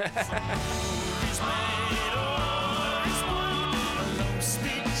 sell.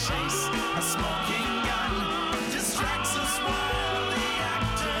 Speed chase, a smoking gun distracts us while the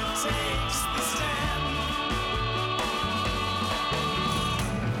actor takes the stand.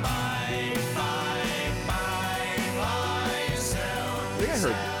 Buy, sell. I think I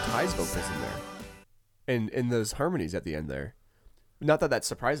heard Ty's vocals in there, and in those harmonies at the end there. Not that that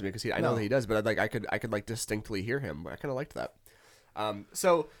surprised me because I know No. that he does, but I could like distinctly hear him. I kind of liked that.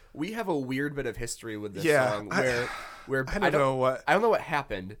 So we have a weird bit of history with this Yeah, song where where I don't know what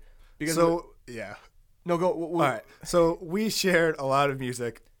happened because yeah. No, go. All right. So we shared a lot of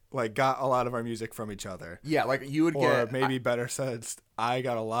music, like got a lot of our music from each other. Yeah, like you would or get. maybe better said, I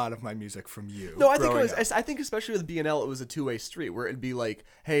got a lot of my music from you. No, I think it was. I think especially with BNL, it was a two-way street where it'd be like,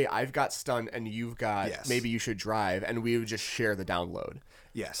 hey, I've got Stunt and you've got Maybe You Should Drive, and we would just share the download.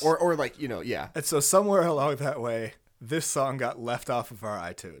 Yes. Or like yeah. And so somewhere along that way, this song got left off of our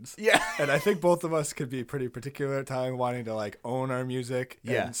iTunes. Yeah. And I think both of us could be pretty particular at time wanting to like own our music.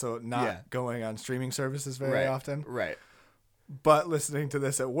 Yeah. And so not going on streaming services very often. Right. But listening to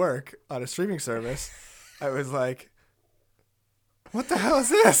this at work on a streaming service, I was like, what the hell is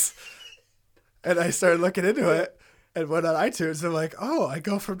this? And I started looking into it and went on iTunes. I'm like, oh, I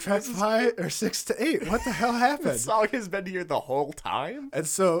go from track 5 or 6 to 8. What the hell happened? The song has been here the whole time. And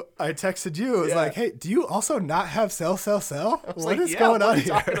so I texted you. It was like, hey, do you also not have Sell? What is what going on are you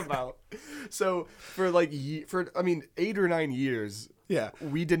here? talking about? So for 8 or 9 years,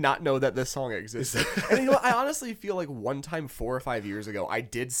 we did not know that this song existed. And you know what? I honestly feel like one time 4 or 5 years ago, I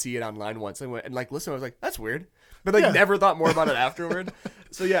did see it online once and went and like listen. I was like, that's weird, but like never thought more about it afterward.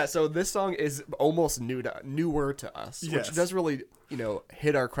 So this song is almost newer to us, which does really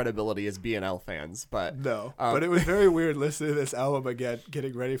hit our credibility as BNL fans. But but it was very weird listening to this album again,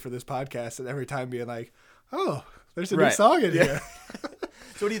 getting ready for this podcast, and every time being like, oh, there's a new song in here.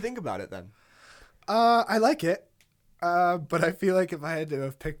 So what do you think about it then? I like it. But I feel like if I had to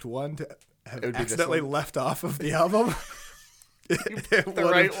have picked one to have accidentally left off of the album,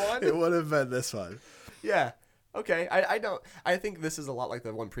 it would have been this one. Yeah. Okay. I don't. I think this is a lot like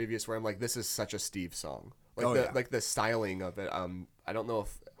the one previous where I'm like, this is such a Steve song. Like the styling of it. I don't know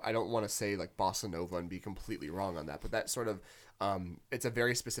if I don't want to say like bossa nova and be completely wrong on that, but that sort of it's a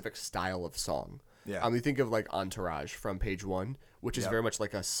very specific style of song. Yeah. You think of like Entourage from Page One, which is very much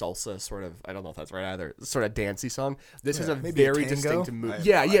like a salsa sort of, I don't know if that's right either, sort of dancey song. This is a very distinct mood.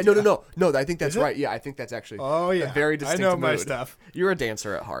 No, I think that's right. Yeah, I think that's actually a very distinct mood. I know my stuff. You're a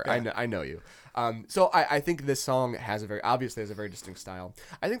dancer at heart. Yeah. I know you. So I think this song has a very distinct style.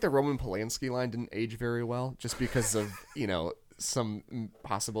 I think the Roman Polanski line didn't age very well just because of, some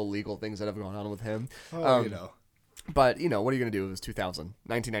possible legal things that have gone on with him. But, what are you going to do? It was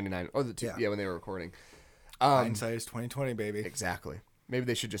 1999. When they were recording. Hindsight is 2020, baby. Exactly. Maybe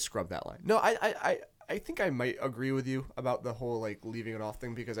they should just scrub that line. No, I think I might agree with you about the whole, like, leaving it off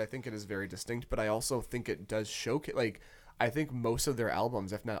thing because I think it is very distinct, but I also think it does showcase, like, I think most of their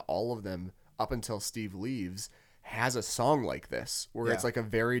albums, if not all of them, up until Steve leaves, has a song like this where it's, like, a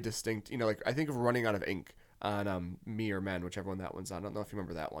very distinct, like, I think of Running Out of Ink on Me or Men, whichever one that one's on. I don't know if you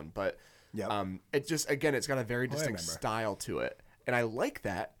remember that one, but... it just, again, it's got a very distinct style to it. And I like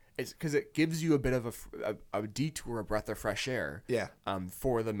that. It's because it gives you a bit of a detour, a breath of fresh air. Yeah.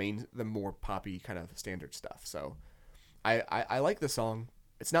 For the more poppy kind of standard stuff. So I like the song.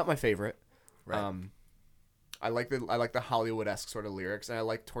 It's not my favorite. Right. I like the Hollywood-esque sort of lyrics, and I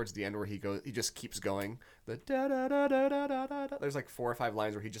like towards the end where he just keeps going. The da da da da da da da. There's like 4 or 5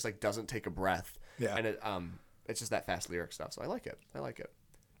 lines where he just like doesn't take a breath. Yeah. And it's just that fast lyric stuff. So I like it.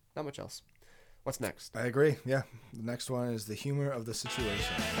 Not much else. What's next? I agree. Yeah. The next one is The Humor of the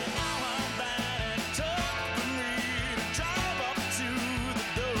Situation.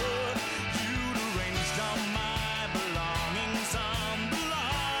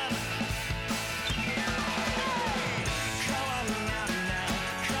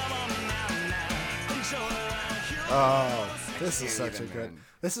 Oh, this is such a good...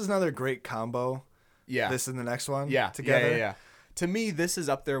 This is another great combo. Yeah. This and the next one. Together. Yeah. To me, this is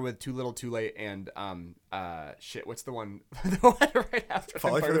up there with Too Little Too Late and what's the one right after?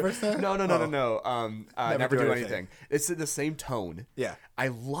 Falling for the First Time? No. Never Do Anything. It's the same tone. Yeah. I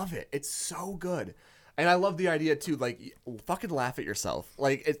love it. It's so good. And I love the idea too, like fucking laugh at yourself.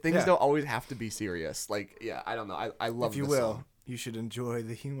 Like things don't always have to be serious. Like, I don't know. I love. If you will, song. You should enjoy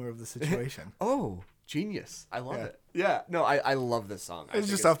the humor of the situation. Oh, genius! I love it. Yeah. No, I love this song. It's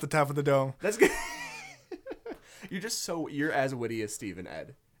just off the top of the dome. That's good. You're as witty as Steve and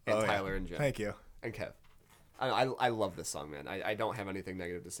Ed and Tyler and Jim. Thank you. And Kev. I love this song, man. I don't have anything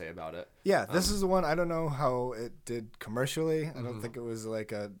negative to say about it. Yeah, this is the one. I don't know how it did commercially. I don't think it was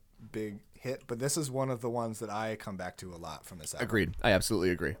like a big hit, but this is one of the ones that I come back to a lot from this album. Agreed. I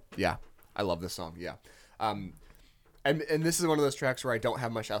absolutely agree. Yeah. I love this song. Yeah. And this is one of those tracks where I don't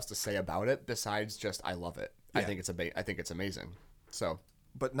have much else to say about it besides just I love it. Yeah. I think it's amazing. So,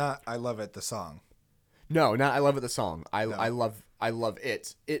 but not I love it the song. No, not I love it the song. I love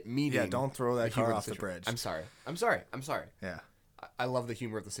it. It meaning. Yeah, don't throw that car off the bridge. I'm sorry. Yeah. I love the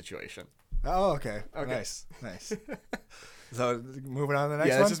humor of the situation. Oh, okay. Nice. So moving on to the next one?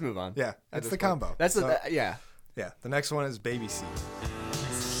 Yeah, let's just move on. Yeah, it's the combo. Yeah. Yeah, the next one is Baby Seat.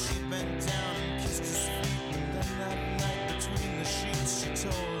 She bent down and kissed his feet, and then that night between the sheets, she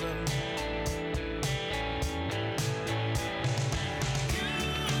told him, "You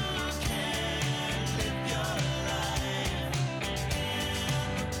can live your life."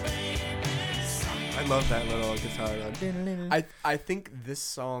 I love that little guitar. I think this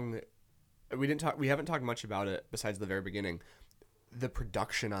song, we haven't talked much about it besides the very beginning. The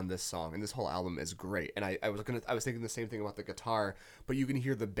production on this song and this whole album is great, and I was thinking the same thing about the guitar, but you can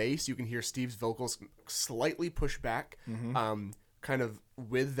hear the bass, you can hear Steve's vocals slightly push back, kind of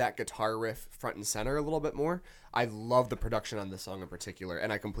with that guitar riff front and center a little bit more. I love the production on this song in particular,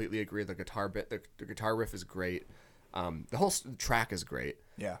 and I completely agree. The guitar guitar riff is great. The whole track is great.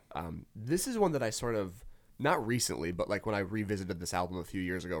 Yeah. This is one that I sort of, not recently, but like when I revisited this album a few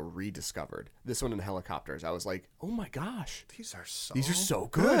years ago, rediscovered this one in Helicopters. I was like, oh my gosh, These are so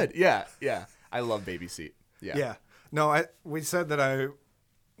good. Yeah. I love Baby Seat. Yeah. No, we said that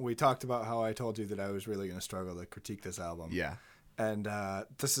we talked about how I told you that I was really going to struggle to critique this album. Yeah. And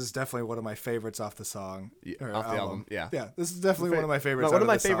this is definitely one of my favorites off the song. Off the album. Yeah. Yeah, this is definitely one of my favorites. One of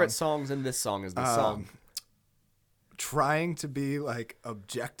my favorite songs in this song is this song. Trying to be like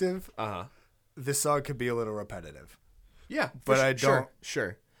objective. This song could be a little repetitive. Yeah, but I don't.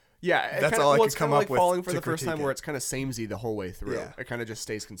 Sure. Yeah, that's all I could come up with. Falling for the first time, where it's kind of samey the whole way through. Yeah. It kind of just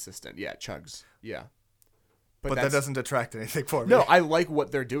stays consistent. Yeah, it chugs. Yeah, but that doesn't detract anything for me. No, I like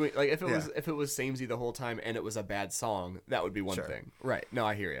what they're doing. Like if it was samey the whole time and it was a bad song, that would be one thing. Right? No,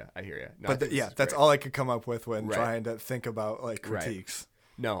 I hear you. No, but that's all I could come up with when trying to think about like critiques.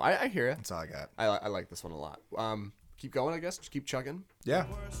 Right. No, I hear you. That's all I got. I like this one a lot. Keep going, I guess. Just keep chugging. Yeah.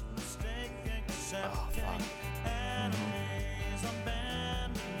 Oh, fuck.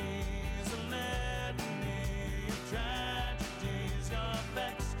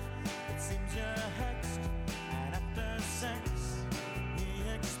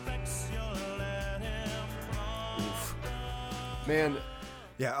 Man.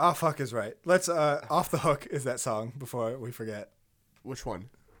 Yeah, "Oh Fuck" is right. Let's "Off the Hook" is that song before we forget. Which one?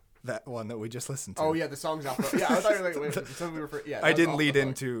 That one that we just listened to. Oh yeah, the song's off. Yeah, I thought you were like, wait, something we were. Yeah, I didn't lead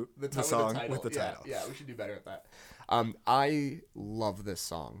into the song with the title. Yeah, we should do better at that. I love this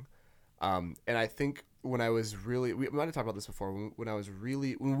song, and I think when I was really, we might have talked about this before.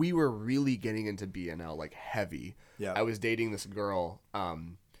 When we were really getting into BNL like heavy. Yeah. I was dating this girl,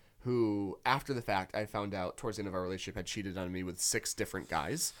 who after the fact I found out towards the end of our relationship had cheated on me with 6 different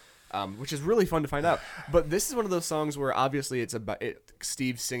guys. Which is really fun to find out. But this is one of those songs where obviously it's about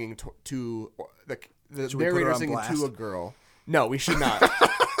Steve singing to the narrator singing to a girl. No, we should not.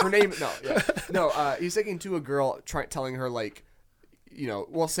 Her name, he's singing to a girl, telling her like,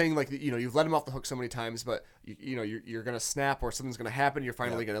 saying like, you've let him off the hook so many times, but you're gonna snap or something's gonna happen. You're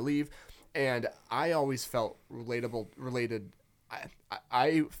finally gonna leave, and I always felt related.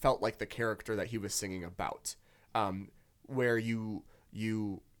 I felt like the character that he was singing about, where you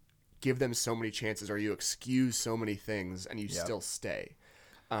give them so many chances or you excuse so many things and you still stay.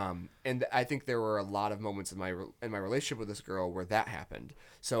 And I think there were a lot of moments in my relationship with this girl where that happened.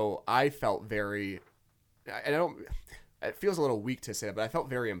 So I felt very, it feels a little weak to say it, but I felt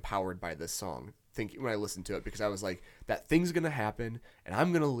very empowered by this song when I listened to it, because I was like, that thing's going to happen and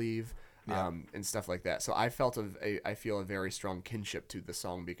I'm going to leave. And stuff like that. So I feel a very strong kinship to the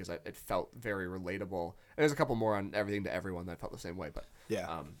song because it felt very relatable. And there's a couple more on Everything to Everyone that felt the same way, but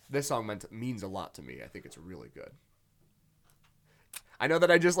this song means a lot to me. I think it's really good. I know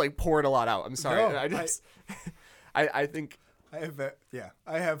that I just like poured a lot out. I'm sorry. No, I think I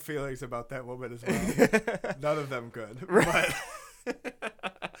have feelings about that woman as well. None of them good, but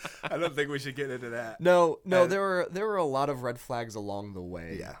I don't think we should get into that. No, there were a lot of red flags along the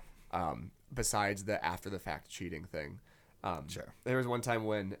way. Yeah. Besides the after the fact cheating thing. Sure. There was one time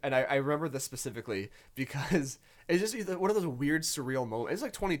when, and I remember this specifically because it's just one of those weird surreal moments. It's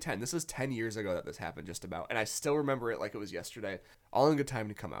like 2010. This was 10 years ago that this happened just about. And I still remember it like it was yesterday. All in Good Time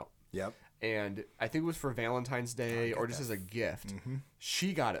to come out. Yep. And I think it was for Valentine's Day or just as a gift. Mm-hmm.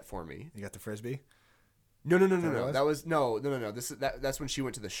 She got it for me. You got the Frisbee? No. That was no. That's when she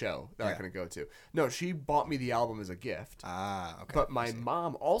went to the show that I couldn't go to. No, she bought me the album as a gift. Okay. But my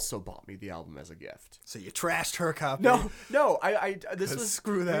mom also bought me the album as a gift. So you trashed her copy? No. This was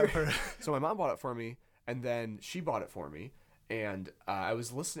screw that. So my mom bought it for me, and then she bought it for me, and I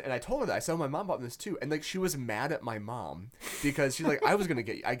was listening, and I told her that. I said, "Oh, my mom bought me this too," and like she was mad at my mom because she's like,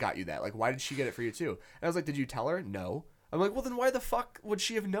 "I got you that. Like, why did she get it for you too?" And I was like, "Did you tell her?" No. I'm like, well, then why the fuck would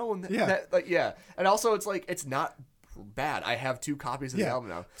she have known that? And also, it's like, it's not bad. I have 2 copies of the album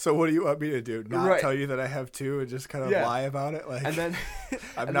now. So what do you want me to do? Not Right. tell you that I have 2 and just kind of Yeah. lie about it? Like, And then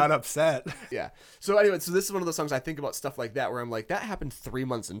I'm not upset. yeah. So anyway, so this is one of those songs I think about stuff like that where I'm like, that happened 3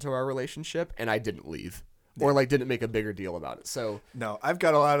 months into our relationship and I didn't leave or like didn't make a bigger deal about it. So No, I've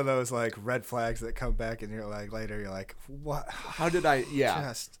got a lot of those like red flags that come back, and you're like later, you're like, what? how did I? Yeah.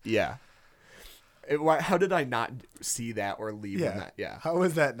 Just Yeah. How did I not see that or leave in that? Yeah. How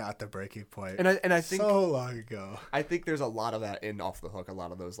was that not the breaking point? And I think so long ago. I think there's a lot of that in Off the Hook. A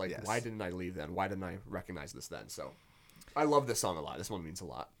lot of those like, Yes. why didn't I leave then? Why didn't I recognize this then? So I love this song a lot. This one means a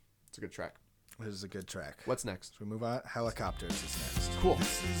lot. It's a good track. This is a good track. What's next? Should we move on? Helicopters is next. Cool.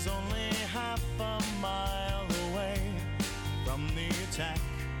 This is only half a mile away from the attack.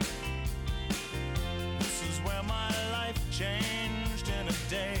 This is where my life changed in a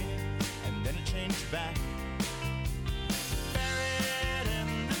day, and then it changed back. Buried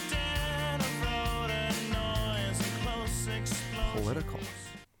in the den of road and noise and close explosions. Political.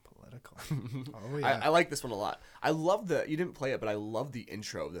 Political. Oh yeah. I like this one a lot. I love you didn't play it, but I love the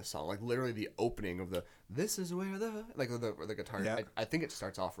intro of this song. Like literally the opening of this is where the guitar. Yeah. I think it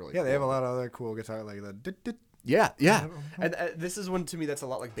starts off really yeah, cool. they have a lot of other cool guitar like the. Yeah. And this is one to me that's a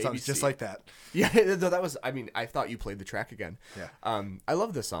lot like Baby Sounds just like that. Yeah, though that was. I mean, I thought you played the track again. Yeah. I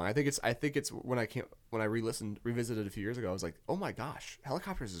love this song. I think it's when I revisited a few years ago, I was like, oh my gosh,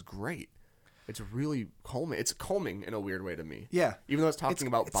 Helicopters is great. It's really calming. It's calming in a weird way to me. Yeah. Even though it's talking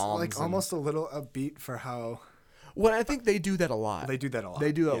about it's bombs. like almost a little upbeat for how Well, I think they do that a lot. they do that a lot.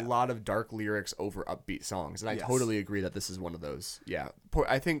 They do a Yeah. lot of dark lyrics over upbeat songs, and I Yes. totally agree that this is one of those. Yeah,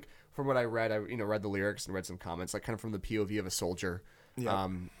 I think from what I read, I read the lyrics and read some comments, like kind of from the POV of a soldier, Yeah.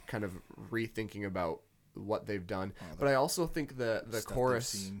 kind of rethinking about what they've done. But I also think the stuff they've chorus,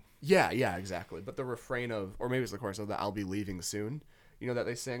 seen. yeah, exactly. But the refrain of, or maybe it's the chorus of the "I'll be leaving soon," that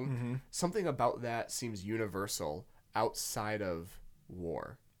they sing. Mm-hmm. Something about that seems universal outside of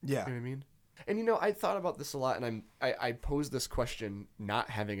war. Yeah. You know what I mean? And I thought about this a lot, and I posed this question not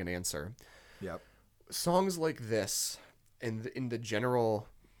having an answer. Yep. Songs like this in the general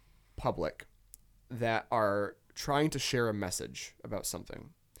public that are trying to share a message about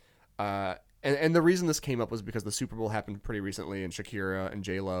something. And the reason this came up was because the Super Bowl happened pretty recently, and Shakira and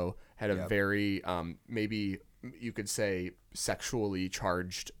J-Lo had a very, maybe you could say, sexually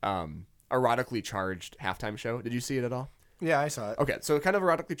charged, erotically charged halftime show. Did you see it at all? Yeah, I saw it. Okay, so kind of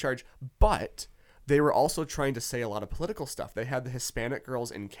erotically charged, but they were also trying to say a lot of political stuff. They had the Hispanic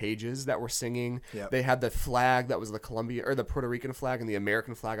girls in cages that were singing. Yep. They had the flag that was the Colombia or the Puerto Rican flag and the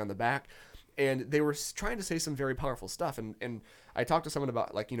American flag on the back. And they were trying to say some very powerful stuff. And I talked to someone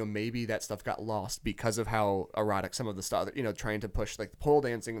about, like, maybe that stuff got lost because of how erotic some of the stuff, trying to push, like, the pole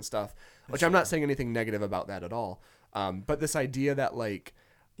dancing and stuff, which I'm not saying anything negative about that at all. But this idea that, like...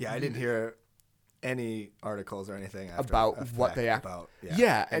 Yeah, I didn't hear any articles or anything after about the what fact they act about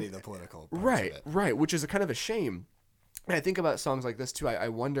and any of the political parts right of it. right, which is a kind of a shame. And I think about songs like this too. I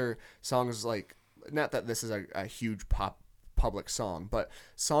wonder, songs like, not that this is a huge public song, but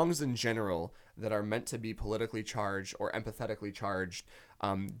songs in general that are meant to be politically charged or empathetically charged,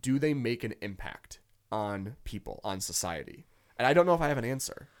 do they make an impact on people, on society? And I don't know if I have an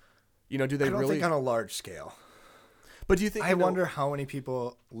answer. Do they I don't really? think on a large scale. But do you think? I wonder how many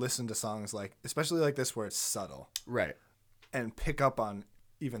people listen to songs like, especially like this, where it's subtle, Right. and pick up on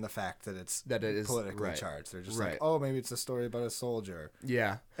even the fact that it is politically right. charged. They're just Right. like, oh, maybe it's a story about a soldier.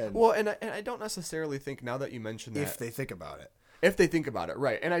 Yeah. And- Well, and I don't necessarily think, now that you mention that, If they think about it. if they think about it,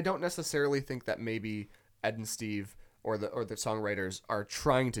 right? And I don't necessarily think that maybe Ed and Steve or the songwriters are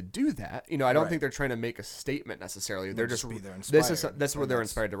trying to do that. I don't Right. think they're trying to make a statement necessarily. They're just be there that's inspired, what and they're that's-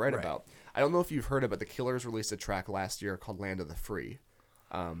 inspired to write right. about. I don't know if you've heard it, but the Killers released a track last year called "Land of the Free."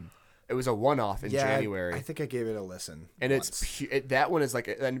 It was a one-off in January. I think I gave it a listen. And once. that one is like,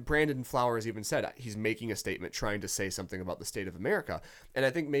 and Brandon Flowers even said he's making a statement trying to say something about the state of America. And I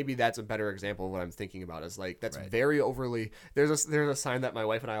think maybe that's a better example of what I'm thinking about, is like, that's very overly, there's a sign that my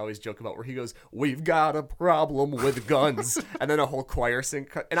wife and I always joke about where he goes, "We've got a problem with guns." And then a whole choir sing.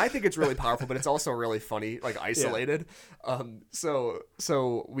 And I think it's really powerful, but it's also really funny, like isolated.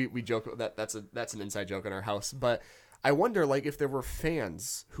 So we joke that's an inside joke in our house. But I wonder, like, if there were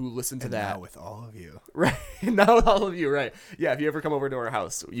fans who listened to And that. now with all of you. Right. Now with all of you, right. Yeah, if you ever come over to our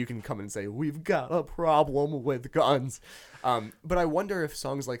house, you can come and say, "We've got a problem with guns." But I wonder if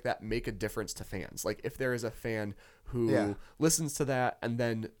songs like that make a difference to fans. Like, if there is a fan who listens to that and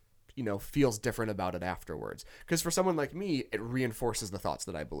then, feels different about it afterwards. Because for someone like me, it reinforces the thoughts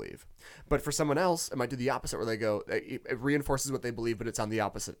that I believe. But for someone else, it might do the opposite, where they go, it reinforces what they believe, but it's on the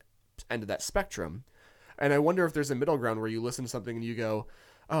opposite end of that spectrum. And I wonder if there's a middle ground where you listen to something and you go,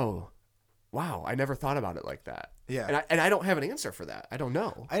 "Oh, wow, I never thought about it like that." Yeah. And I don't have an answer for that. I don't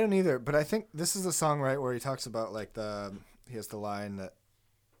know. I don't either, but I think this is a song, right, where he talks about like he has the line that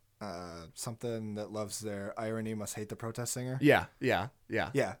something that loves their irony must hate the protest singer. Yeah. Yeah.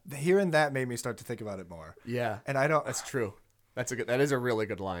 Hearing that made me start to think about it more. Yeah. And I don't. That's true. That is a really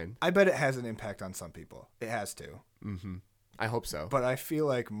good line. I bet it has an impact on some people. It has to. Mm-hmm. I hope so. But I feel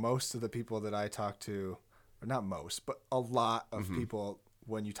like most of the people that I talk to, or not most, but a lot of people,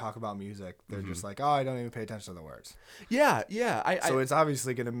 when you talk about music, they're just like, oh, I don't even pay attention to the words. Yeah. So it's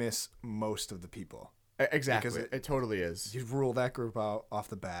obviously going to miss most of the people. Exactly. Because it totally is. You rule that group out off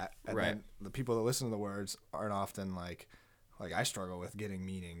the bat. And Right. then the people that listen to the words aren't often like I struggle with getting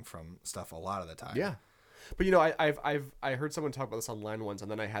meaning from stuff a lot of the time. Yeah. But you know, I heard someone talk about this online once, and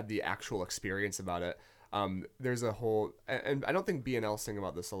then I had the actual experience about it. There's a whole, and I don't think BNL sing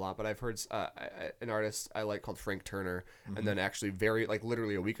about this a lot, but I've heard an artist I like called Frank Turner, and then actually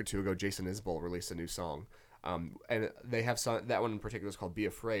literally a week or two ago, Jason Isbell released a new song. And they have that one in particular is called "Be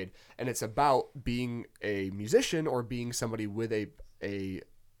Afraid," and it's about being a musician or being somebody with an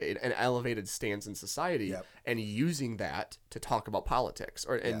elevated stance in society, and using that to talk about politics.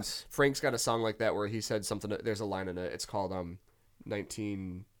 Frank's got a song like that where he said something. There's a line in it. It's called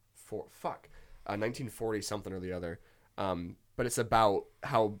 1940 something or the other. But it's about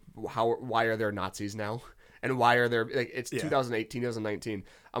why are there Nazis now, and why are there it's 2018, 2019.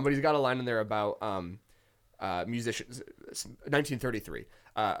 But he's got a line in there about musicians, 1933.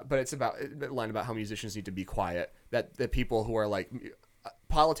 But it's about a line about how musicians need to be quiet. That the people who are like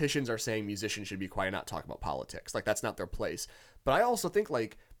politicians are saying musicians should be quiet, not talk about politics. Like that's not their place. But I also think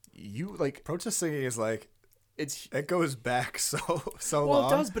protest singing is like it goes back so well, long. Well,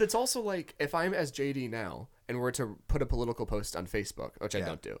 it does, but it's also like if I'm as JD now and were to put a political post on Facebook, which I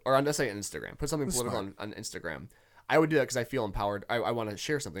don't do, or on let's say Instagram, put something political on Instagram, I would do that because I feel empowered. I want to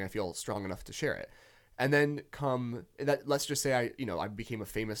share something. I feel strong enough to share it. And then let's just say I became a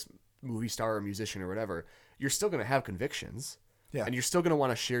famous movie star or musician or whatever. You're still going to have convictions. Yeah. And you're still going to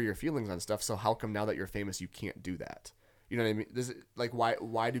want to share your feelings on stuff. So how come now that you're famous, you can't do that? You know what I mean?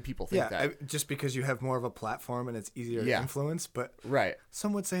 Why do people think that? Just because you have more of a platform and it's easier to influence. But right.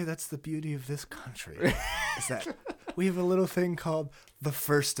 Some would say that's the beauty of this country. Is that we have a little thing called the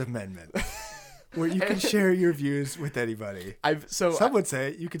First Amendment. Where you can share your views with anybody. Some would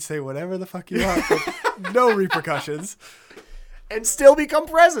say you can say whatever the fuck you want with no repercussions. And still become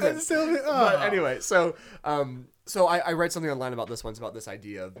president. But anyway, so I read something online about this once, about this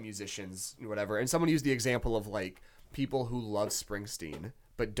idea of musicians and whatever. And someone used the example of like people who love Springsteen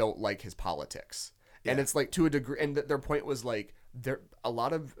but don't like his politics. Yeah. And it's like to a degree, and their point was like, a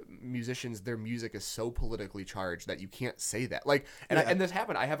lot of musicians, their music is so politically charged that you can't say that. Like, and this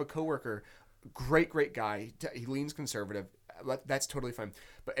happened. I have a coworker, great guy. He leans conservative. That's totally fine.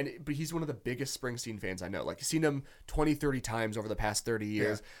 But he's one of the biggest Springsteen fans I know. Like, I've seen him 20, 30 times over the past 30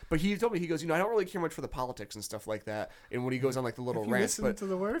 years. Yeah. But he told me, he goes, I don't really care much for the politics and stuff like that. And when he goes on like the little rants, to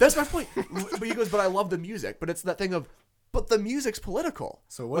the words? That's my point. But he goes, but I love the music. But it's that thing of, but the music's political.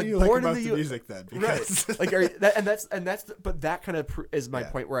 So what do you like about the music then? Because... Right. But that kind of is my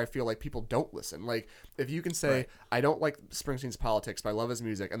point where I feel like people don't listen. Like if you can say, I don't like Springsteen's politics, but I love his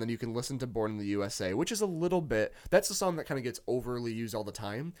music. And then you can listen to Born in the USA, which is a little bit, that's a song that kind of gets overly used all the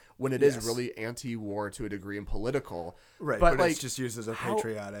time when it is really anti-war to a degree and political. Right. But like, it's just used as a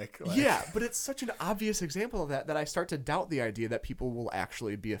patriotic. Yeah. But it's such an obvious example of that I start to doubt the idea that people will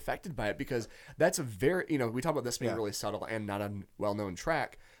actually be affected by it, because that's a very, we talk about this being really subtle and not a well-known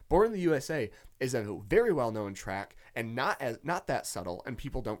track. Born in the USA is a very well-known track and not that subtle, and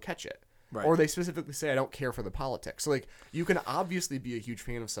people don't catch it. Right. Or they specifically say, I don't care for the politics. So like, you can obviously be a huge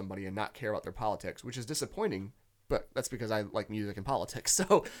fan of somebody and not care about their politics, which is disappointing, but that's because I like music and politics.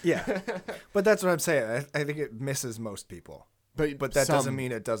 So yeah, but that's what I'm saying. I think it misses most people, but that doesn't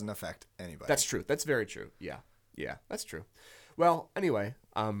mean it doesn't affect anybody. That's true. That's very true. Yeah, that's true. Well, anyway,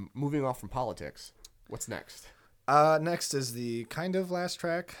 moving off from politics, what's next? Next is the kind of last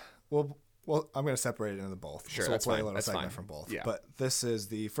track. Well, I'm going to separate it into both. Sure, so that's we'll play fine. a little That's segment fine. from both. Yeah. But this is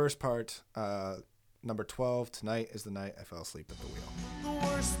the first part, number 12. Tonight is the night I fell asleep at the wheel. The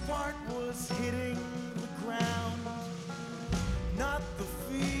worst part was hitting the ground. Not the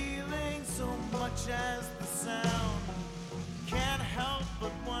feeling so much as the sound. Can't help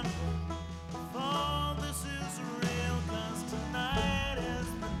but wonder if all this is real, 'cause tonight is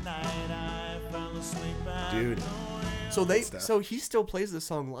the night I fell asleep at Dude. the wheel. So he still plays this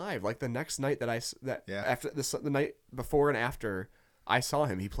song live. Like the next night after this, the night before and after I saw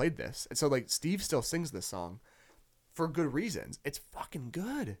him, he played this. And so like Steve still sings this song for good reasons. It's fucking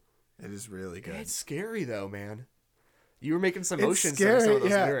good. It is really good. It's scary though, man. You were making some motions scary, on some of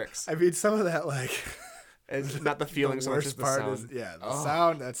those yeah. lyrics. I mean, some of that, like, It's not the feeling so much as the sound. The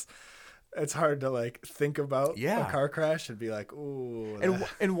sound. It's hard to like think about Yeah. a car crash and be like, ooh.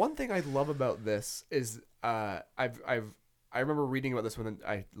 And one thing I love about this is I remember reading about this when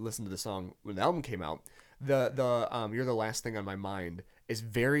I listened to the song when the album came out. The You're the Last Thing on My Mind is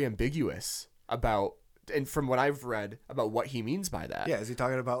very ambiguous about, and from what I've read about what he means by that. Yeah, is he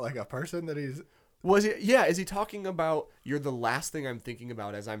talking about like a person that he's? Is he talking about you're the last thing I'm thinking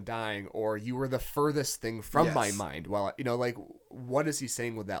about as I'm dying, or you were the furthest thing from my mind? Well, like what is he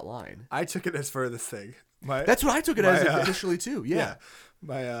saying with that line? I took it as furthest thing. That's what I took it as initially too. Yeah.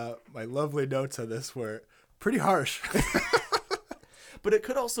 My lovely notes on this were pretty harsh. But it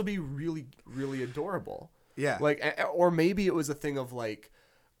could also be really, really adorable. Yeah. Like, or maybe it was a thing of like,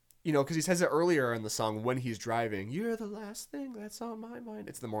 because he says it earlier in the song when he's driving, you're the last thing that's on my mind.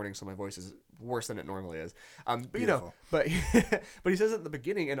 It's the morning, so my voice is worse than it normally is. But Beautiful. but he says it at the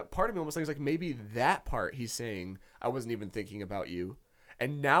beginning, and a part of me almost thinks like maybe that part he's saying, I wasn't even thinking about you.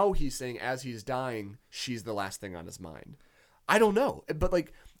 And now he's saying as he's dying, she's the last thing on his mind. I don't know. But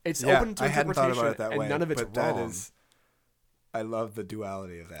like, it's open to interpretation. I hadn't thought about it that way. None of it's wrong. I love the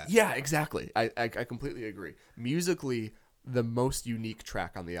duality of that. Yeah, exactly. I completely agree. Musically, the most unique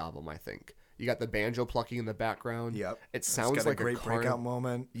track on the album, I think. You got the banjo plucking in the background. Yep. It sounds like a great breakout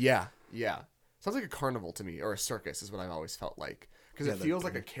moment. Yeah. Sounds like a carnival to me, or a circus is what I've always felt like. Because it feels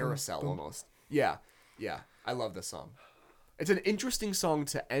like a carousel almost. Yeah. I love this song. It's an interesting song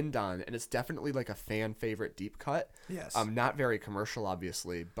to end on, and it's definitely like a fan favorite deep cut. Yes. Not very commercial,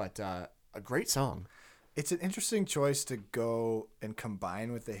 obviously, but a great song. It's an interesting choice to go and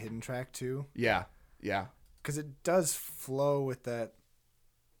combine with the hidden track too. Yeah. Because it does flow with that,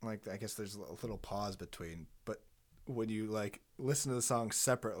 like, I guess there's a little pause between, but when you, like, listen to the song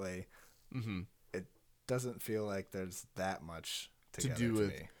separately, it doesn't feel like there's that much together to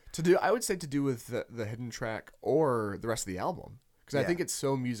me. I would say to do with the hidden track or the rest of the album. Because I think it's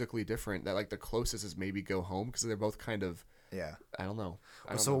so musically different that, like, the closest is maybe Go Home, because they're both kind of, I don't know.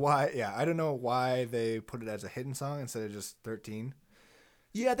 I don't know why they put it as a hidden song instead of just 13.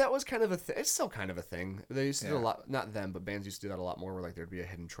 Yeah, that was kind of a thing. It's still kind of a thing. They used to do a lot, not them, but bands used to do that a lot more, where like there'd be a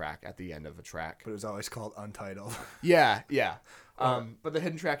hidden track at the end of a track. But it was always called Untitled. Yeah. But the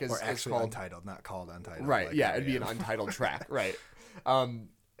hidden track is actually called Untitled, not called Untitled. Right. Like It'd be an untitled track. Right.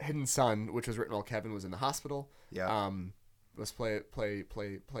 Hidden Sun, which was written while Kevin was in the hospital. Yeah. Let's play.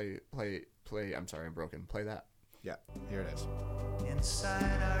 I'm sorry, I'm broken. Play that. Yeah. Here it is.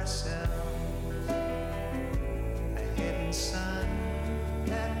 Inside ourselves, a hidden sun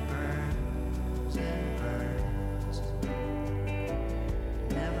that burns and burns,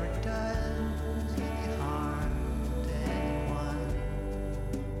 never does any harm to anyone.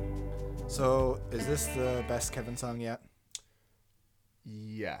 So, is this the best Kevin song yet?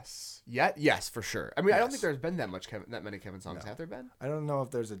 Yes. Yes, for sure. I mean, I don't think there's been that many Kevin songs. No. Have there been? I don't know if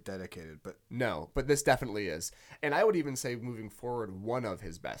there's a dedicated, but no. But this definitely is, and I would even say moving forward, one of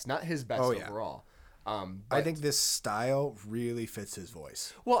his best, not his best overall. I think this style really fits his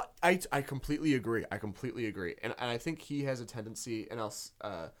voice. Well, I completely agree. And I think he has a tendency, and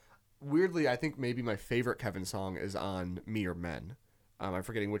weirdly, I think maybe my favorite Kevin song is on Me or Men. I'm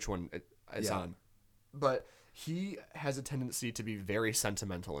forgetting which one it's on, but he has a tendency to be very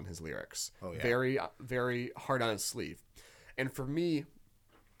sentimental in his lyrics. Oh, yeah. Very, very hard on his sleeve. And for me,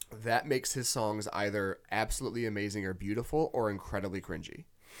 that makes his songs either absolutely amazing or beautiful or incredibly cringy.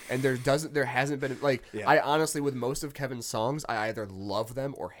 And there hasn't been, like, I honestly, with most of Kevin's songs, I either love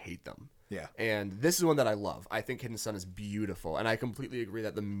them or hate them. Yeah. And this is one that I love. I think Hidden Sun is beautiful. And I completely agree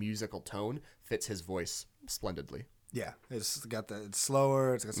that the musical tone fits his voice splendidly. Yeah, it's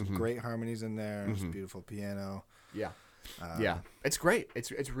slower. It's got some great harmonies in there. It's beautiful piano. Yeah, it's great.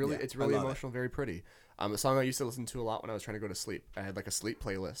 It's really emotional, very pretty. A song I used to listen to a lot when I was trying to go to sleep. I had like a sleep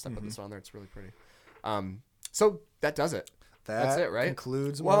playlist. I put this on there. It's really pretty. So that does it. That's it, right?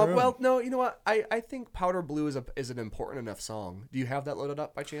 Concludes. Well, no. You know what? I think Powder Blue is an important enough song. Do you have that loaded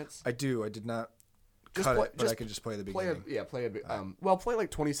up by chance? I do. I did not cut it, but I can just play the beginning. Play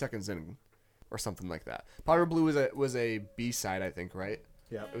like 20 seconds in. Or something like that. Powder Blue was a B-side, I think, right?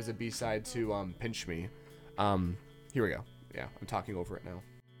 Yeah. It was a B-side to Pinch Me. Here we go. Yeah, I'm talking over it now.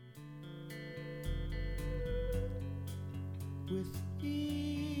 With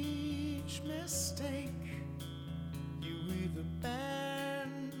each mistake, you either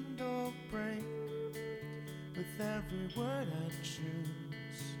bend or break. With every word I choose.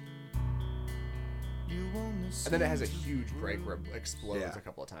 And then it has a huge break where it explodes a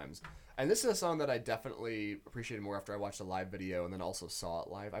couple of times. And this is a song that I definitely appreciated more after I watched the live video and then also saw it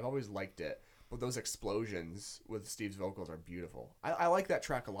live. I've always liked it, but those explosions with Steve's vocals are beautiful. I like that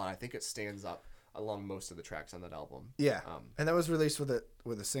track a lot. I think it stands up along most of the tracks on that album. Yeah, and that was released with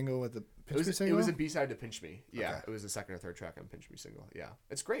a single with the Pinch Me single? It was a B-side to Pinch Me. Yeah, Okay. it was the second or third track on Pinch Me single. Yeah,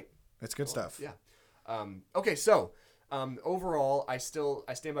 it's great. It's good stuff. Yeah. Okay, so overall, I stand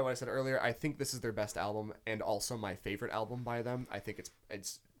by what I said earlier. I think this is their best album and also my favorite album by them. I think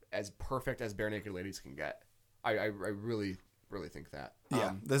it's as perfect as Bare Naked Ladies can get. I really, really think that.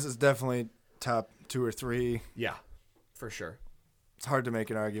 Yeah, this is definitely top 2 or 3. Yeah, for sure. It's hard to make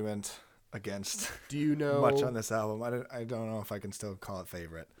an argument against Do you know much on this album. I don't know if I can still call it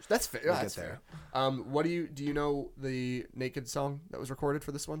favorite. That's fair. We'll That's get fair. there. What do you know the Naked song that was recorded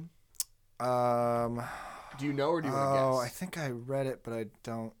for this one? Do you know or do you want to guess? Oh, I think I read it, but I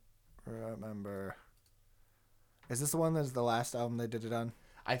don't remember. Is this the one that's the last album they did it on?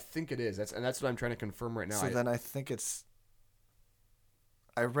 I think it is. That's what I'm trying to confirm right now. So then I think it's.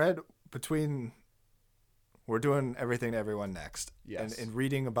 I read between. We're doing Everything to Everyone next. Yes. And in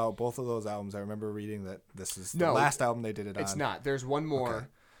reading about both of those albums, I remember reading that this is the No, last album they did it on. it's not. There's one more, Okay.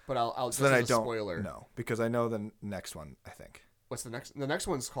 but I'll So just then I as a don't spoiler. know because I know the next one. I think What's the next? The next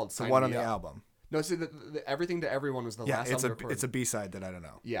one's called the Sign one Me on the Up. album. No, see, the Everything to Everyone was the Yeah, last it's album they recorded. a B-side that I don't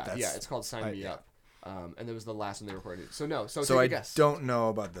know. Yeah, That's- it's called Sign Me yeah. Up. And it was the last one they recorded. So no, so So take I a guess. don't know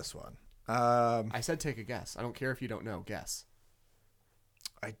about this one. I said take a guess. I don't care if you don't know. Guess.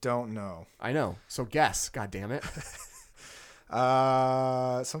 I don't know. I know. So guess. God damn it.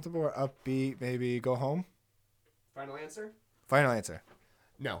 Something more upbeat, maybe Go Home. Final answer? Final answer.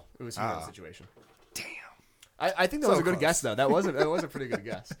 No, it was Human Situation. Damn. I think that So was a good close. guess though. That was a pretty good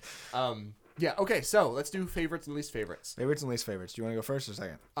guess. Yeah. Okay. So let's do favorites and least favorites. Favorites and least favorites. Do you want to go first or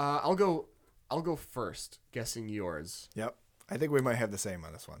second? I'll go first, guessing yours. Yep. I think we might have the same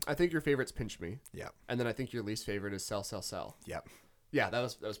on this one. I think your favorite's Pinch Me, Yep. and then I think your least favorite is Sell, Sell, Sell. Yep. Yeah, that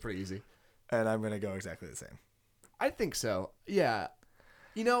was pretty easy. And I'm gonna go exactly the same. I think so. Yeah.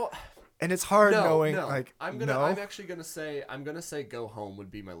 You know, And it's hard no, knowing no. like I'm actually gonna say Go Home would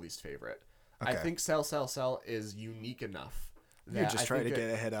be my least favorite. I Okay. think Sell, Sell, Sell is unique enough. You're just trying to think get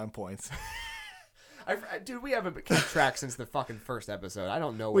ahead on points. Dude, we haven't kept track since the fucking first episode. I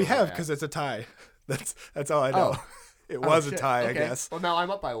don't know. We where have we're at. because it's a tie. That's all I know. Oh. It Oh, was a shit. tie, I Okay. guess. Well, now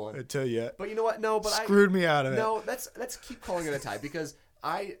I'm up by one. Until you But you know what? No, but screwed me out of it. No, let's keep calling it a tie because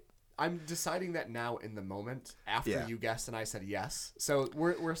I'm deciding that now in the moment after Yeah. you guessed and I said yes. So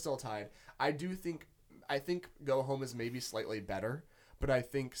we're still tied. I think Go Home is maybe slightly better, but I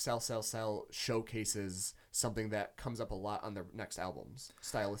think Sell, Sell, Sell showcases something that comes up a lot on the next albums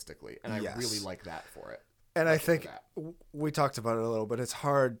stylistically, and I Yes. really like that for it. And I Like think that. we talked about it a little, but it's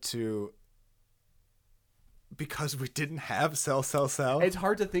hard to because we didn't have Sell, Sell, Sell. It's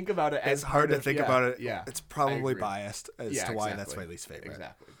hard to think about it. It's hard to think about it. Yeah, It's I probably agree. biased as Yeah, to why exactly. that's my least favorite.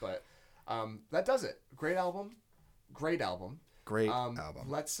 Exactly, but that does it. Great album. Great album.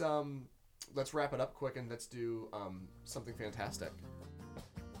 Let's wrap it up quick and let's do something fantastic.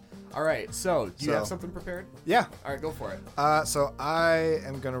 All right, so do you have something prepared? Yeah. All right, go for it. So I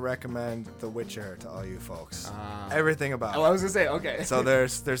am gonna recommend The Witcher to all you folks. Everything about Oh, I it. was gonna say okay. So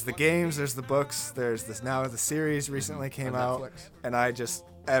there's the games, there's the books, there's this now the series recently came On out, Netflix. and I just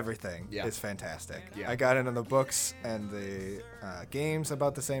everything Yeah. is fantastic. Yeah. I got into the books and the games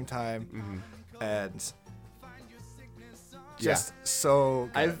about the same time, Mm-hmm. and just so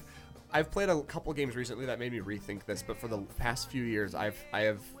good. I've played a couple games recently that made me rethink this, but for the past few years, I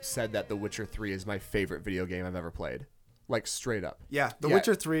have said that The Witcher 3 is my favorite video game I've ever played, like straight up. Yeah, The Yeah,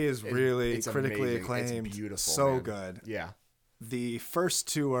 Witcher 3 is really it's critically amazing. acclaimed. It's beautiful, so man. good. Yeah. The first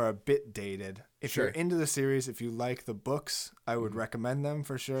two are a bit dated. If Sure. you're into the series, if you like the books, I would recommend them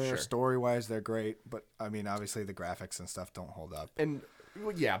for sure. Sure. Story-wise, they're great, but I mean, obviously the graphics and stuff don't hold up. And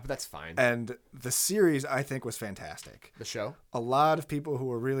well, yeah, but that's fine. And the series, I think, was fantastic. The show. A lot of people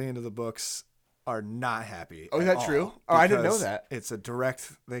who are really into the books are not happy. Oh, is at that true? all Oh, I didn't know because that. It's a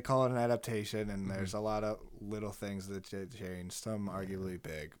direct, they call it an adaptation, and there's a lot of little things that change, some arguably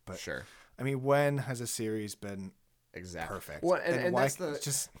big. But Sure. I mean, when has a series been Exactly. perfect? Well, and why that's the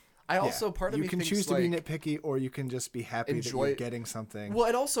just. I also yeah, part of you me can thinks, choose to like, be nitpicky, or you can just be happy that enjoy- you're getting something. Well,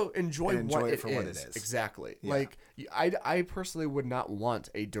 and also enjoy, And enjoy what it it for is. what it is. Exactly. Yeah. Like I personally would not want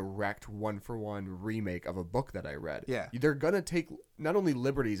a direct one-for-one remake of a book that I read. Yeah. They're gonna take not only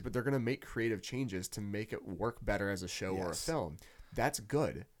liberties, but they're gonna make creative changes to make it work better as a show or a Yes. film. That's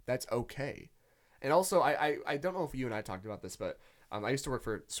good. That's okay. And also, I don't know if you and I talked about this, but I used to work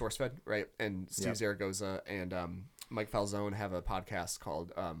for SourceFed, right? And Steve Yep. Zaragoza and Mike Falzone have a podcast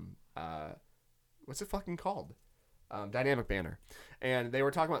called what's it fucking called? Dynamic Banner, and they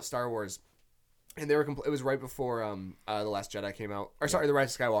were talking about Star Wars, and they were it was right before the Last Jedi came out, or sorry, The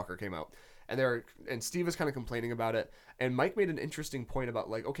Rise of Skywalker came out, and Steve was kind of complaining about it, and Mike made an interesting point about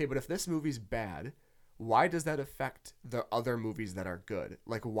like, okay, but if this movie's bad, why does that affect the other movies that are good?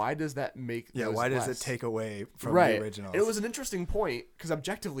 Like, why does that make why does less? it take away from Right. the originals? And it was an interesting point because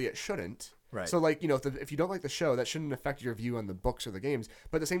objectively it shouldn't. Right. So like, if you don't like the show, that shouldn't affect your view on the books or the games.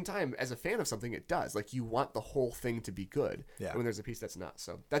 But at the same time, as a fan of something, it does. Like, you want the whole thing to be good. Yeah. When there's a piece that's not.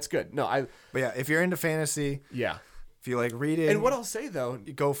 So that's good. But yeah, if you're into fantasy, Yeah. if you like reading, And what I'll say though,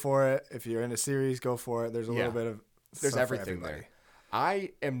 go for it. If you're into series, go for it. There's a little bit of there's stuff for everything everybody. there.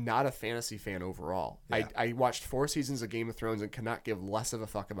 I am not a fantasy fan overall. Yeah. I watched 4 seasons of Game of Thrones and cannot give less of a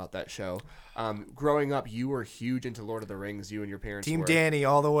fuck about that show. Growing up, you were huge into Lord of the Rings. You and your parents Team were. Danny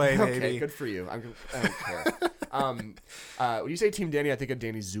all the way, Okay, baby. good for you. I don't care. When you say Team Danny, I think of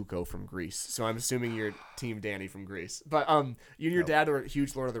Danny Zuko from Greece. So I'm assuming you're Team Danny from Greece. But you and your dad are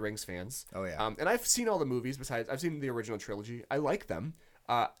huge Lord of the Rings fans. Oh, yeah. And I've seen all the movies. Besides, I've seen the original trilogy. I like them.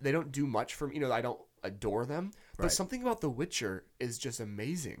 They don't do much for me. I don't adore them. But Right. something about The Witcher is just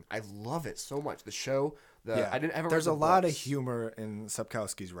amazing. I love it so much. The show. I haven't There's read a the lot of books. humor in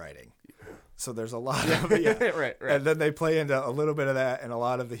Sapkowski's writing. So there's a lot of right. And then they play into a little bit of that and a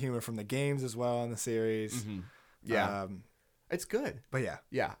lot of the humor from the games as well in the series. Yeah. It's good. But yeah.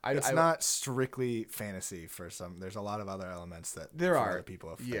 Yeah. It's not strictly fantasy for some. There's a lot of other elements that There for are. other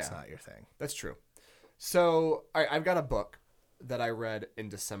people if it's not your thing. That's true. So I've got a book that I read in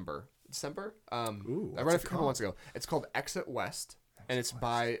December. I read it a couple months ago. It's called Exit West, and it's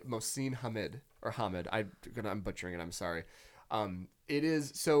by Mohsin Hamid or Hamid. I'm butchering it. I'm sorry. It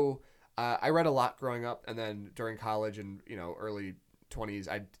is so. I read a lot growing up, and then during college and early 20s,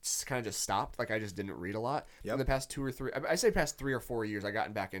 I kind of just stopped. Like I just didn't read a lot. Yep. In the past 2 or 3, I say past 3 or 4 years, I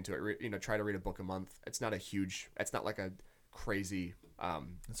gotten back into it. Try to read a book a month. It's not like a crazy.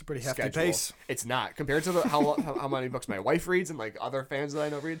 It's a pretty hefty schedule. pace. It's not compared to how many books my wife reads and like other fans that I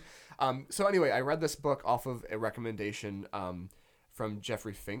know read. So anyway, I read this book off of a recommendation from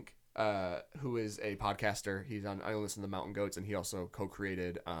Jeffrey Fink, who is a podcaster. He's on I Only Listen to the Mountain Goats, and he also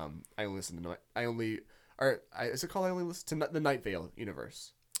co-created Is it called I Only Listen to the Night Vale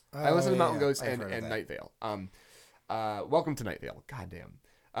universe? I listen to Mountain Goats and Night Vale. Welcome to Night Vale. Goddamn.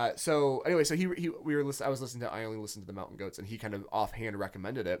 So anyway, I was listening to I Only Listen to the Mountain Goats, and he kind of offhand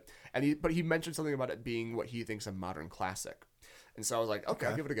recommended it, but he mentioned something about it being what he thinks a modern classic, and so I was like, okay.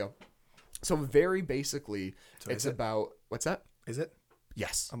 I'll give it a go. So very basically, it's about what's that? Is it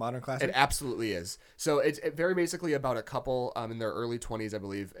Yes, a modern classic? it absolutely is. So it's very basically about a couple in their early 20s, I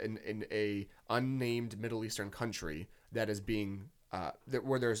believe, in a unnamed Middle Eastern country that is being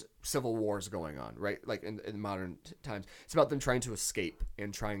where there's civil wars going on, right? Like in modern times, it's about them trying to escape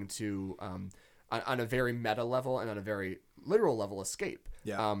and trying to, on a very meta level and on a very literal level, escape.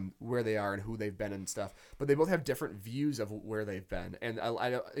 Yeah. Where they are and who they've been and stuff. But they both have different views of where they've been, and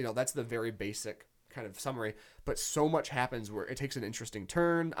I that's the very basic kind of summary. But so much happens where it takes an interesting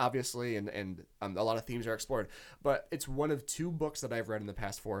turn, obviously, and a lot of themes are explored. But it's one of 2 books that I've read in the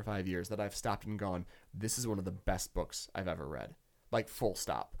past 4 or 5 years that I've stopped and gone, this is one of the best books I've ever read. Like full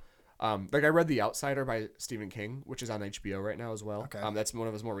stop. Like I read The Outsider by Stephen King, which is on HBO right now as well. Okay. That's one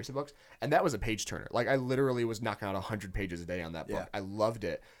of his more recent books, and that was a page turner. Like I literally was knocking out 100 pages a day on that book. Yeah. I loved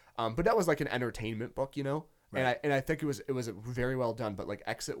it. But that was like an entertainment book, Right. And I think it was very well done. But like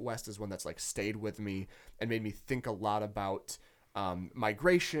Exit West is one that's like stayed with me and made me think a lot about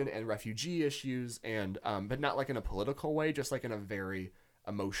migration and refugee issues, and but not like in a political way, just like in a very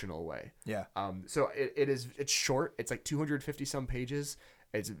emotional way. Yeah. So it's short. It's like 250 some pages.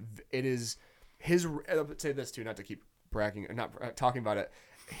 It is his. I'll say this too, not to keep bragging, not talking about it.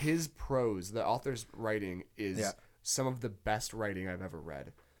 His prose, the author's writing, is some of the best writing I've ever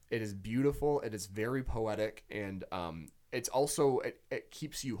read. It is beautiful. It is very poetic, and it's also it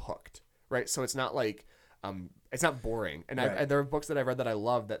keeps you hooked, right? So it's not like it's not boring. And Right. there are books that I've read that I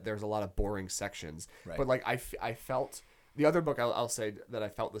love that there's a lot of boring sections, Right. but like I felt. The other book I'll say that I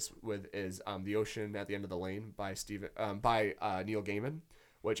felt this with is The Ocean at the End of the Lane by Neil Gaiman,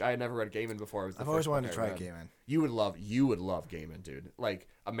 which I had never read Gaiman before. It was the I've always first book wanted to I try read. Gaiman. You would love Gaiman, dude. Like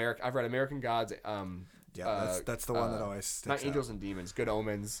I've read American Gods. That's the one that always sticks not Angels and Demons, Good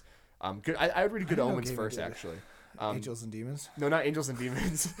Omens. Good. I would read Good I didn't know Omens Gaiman first, did. actually. Angels and Demons. No, not Angels and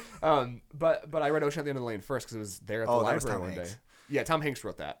Demons. But I read Ocean at the End of the Lane first because it was there at the that was library Tom one Hanks. day. Yeah, Tom Hanks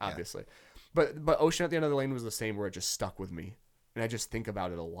wrote that, obviously. But Ocean at the End of the Lane was the same, where it just stuck with me, and I just think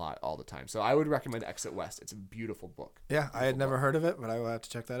about it a lot all the time. So I would recommend Exit West. It's a beautiful book. Yeah, I had never heard of it, but I will have to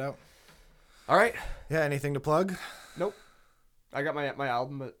check that out. All right. Yeah, anything to plug? Nope. I got my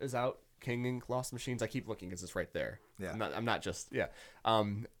album is out. King Ink Lost Machines. I keep looking because it's right there. Yeah. I'm not just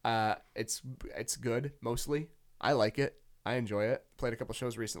it's good mostly. I like it. I enjoy it. Played a couple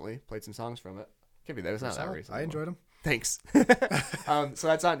shows recently. Played some songs from it. Can't be that. It's not that recent. I enjoyed them. Thanks. So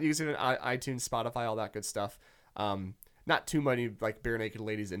that's on. You can see it on iTunes, Spotify, all that good stuff. Not too many like Bare Naked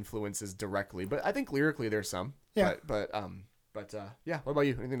Ladies influences directly, but I think lyrically there's some. Yeah. But yeah. What about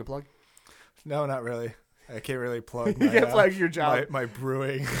you? Anything to plug? No, not really. I can't really plug. You can't plug your job. My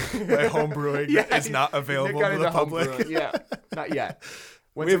brewing, my home brewing is not available to the public. Yeah, not yet.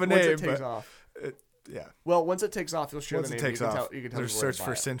 We have a name, once it takes off. Yeah. Well, once it takes off, you'll share Once the it name. takes you can off, tell, you can tell there's people where search to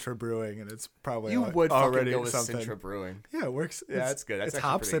for buy it. Sintra Brewing, and it's probably You would fucking already go with something. Sintra Brewing. Yeah, it works. Yeah, that's good. That's it's actually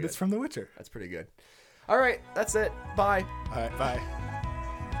hops pretty and it's good. from The Witcher. That's pretty good. All right, that's it. Bye. All right, bye.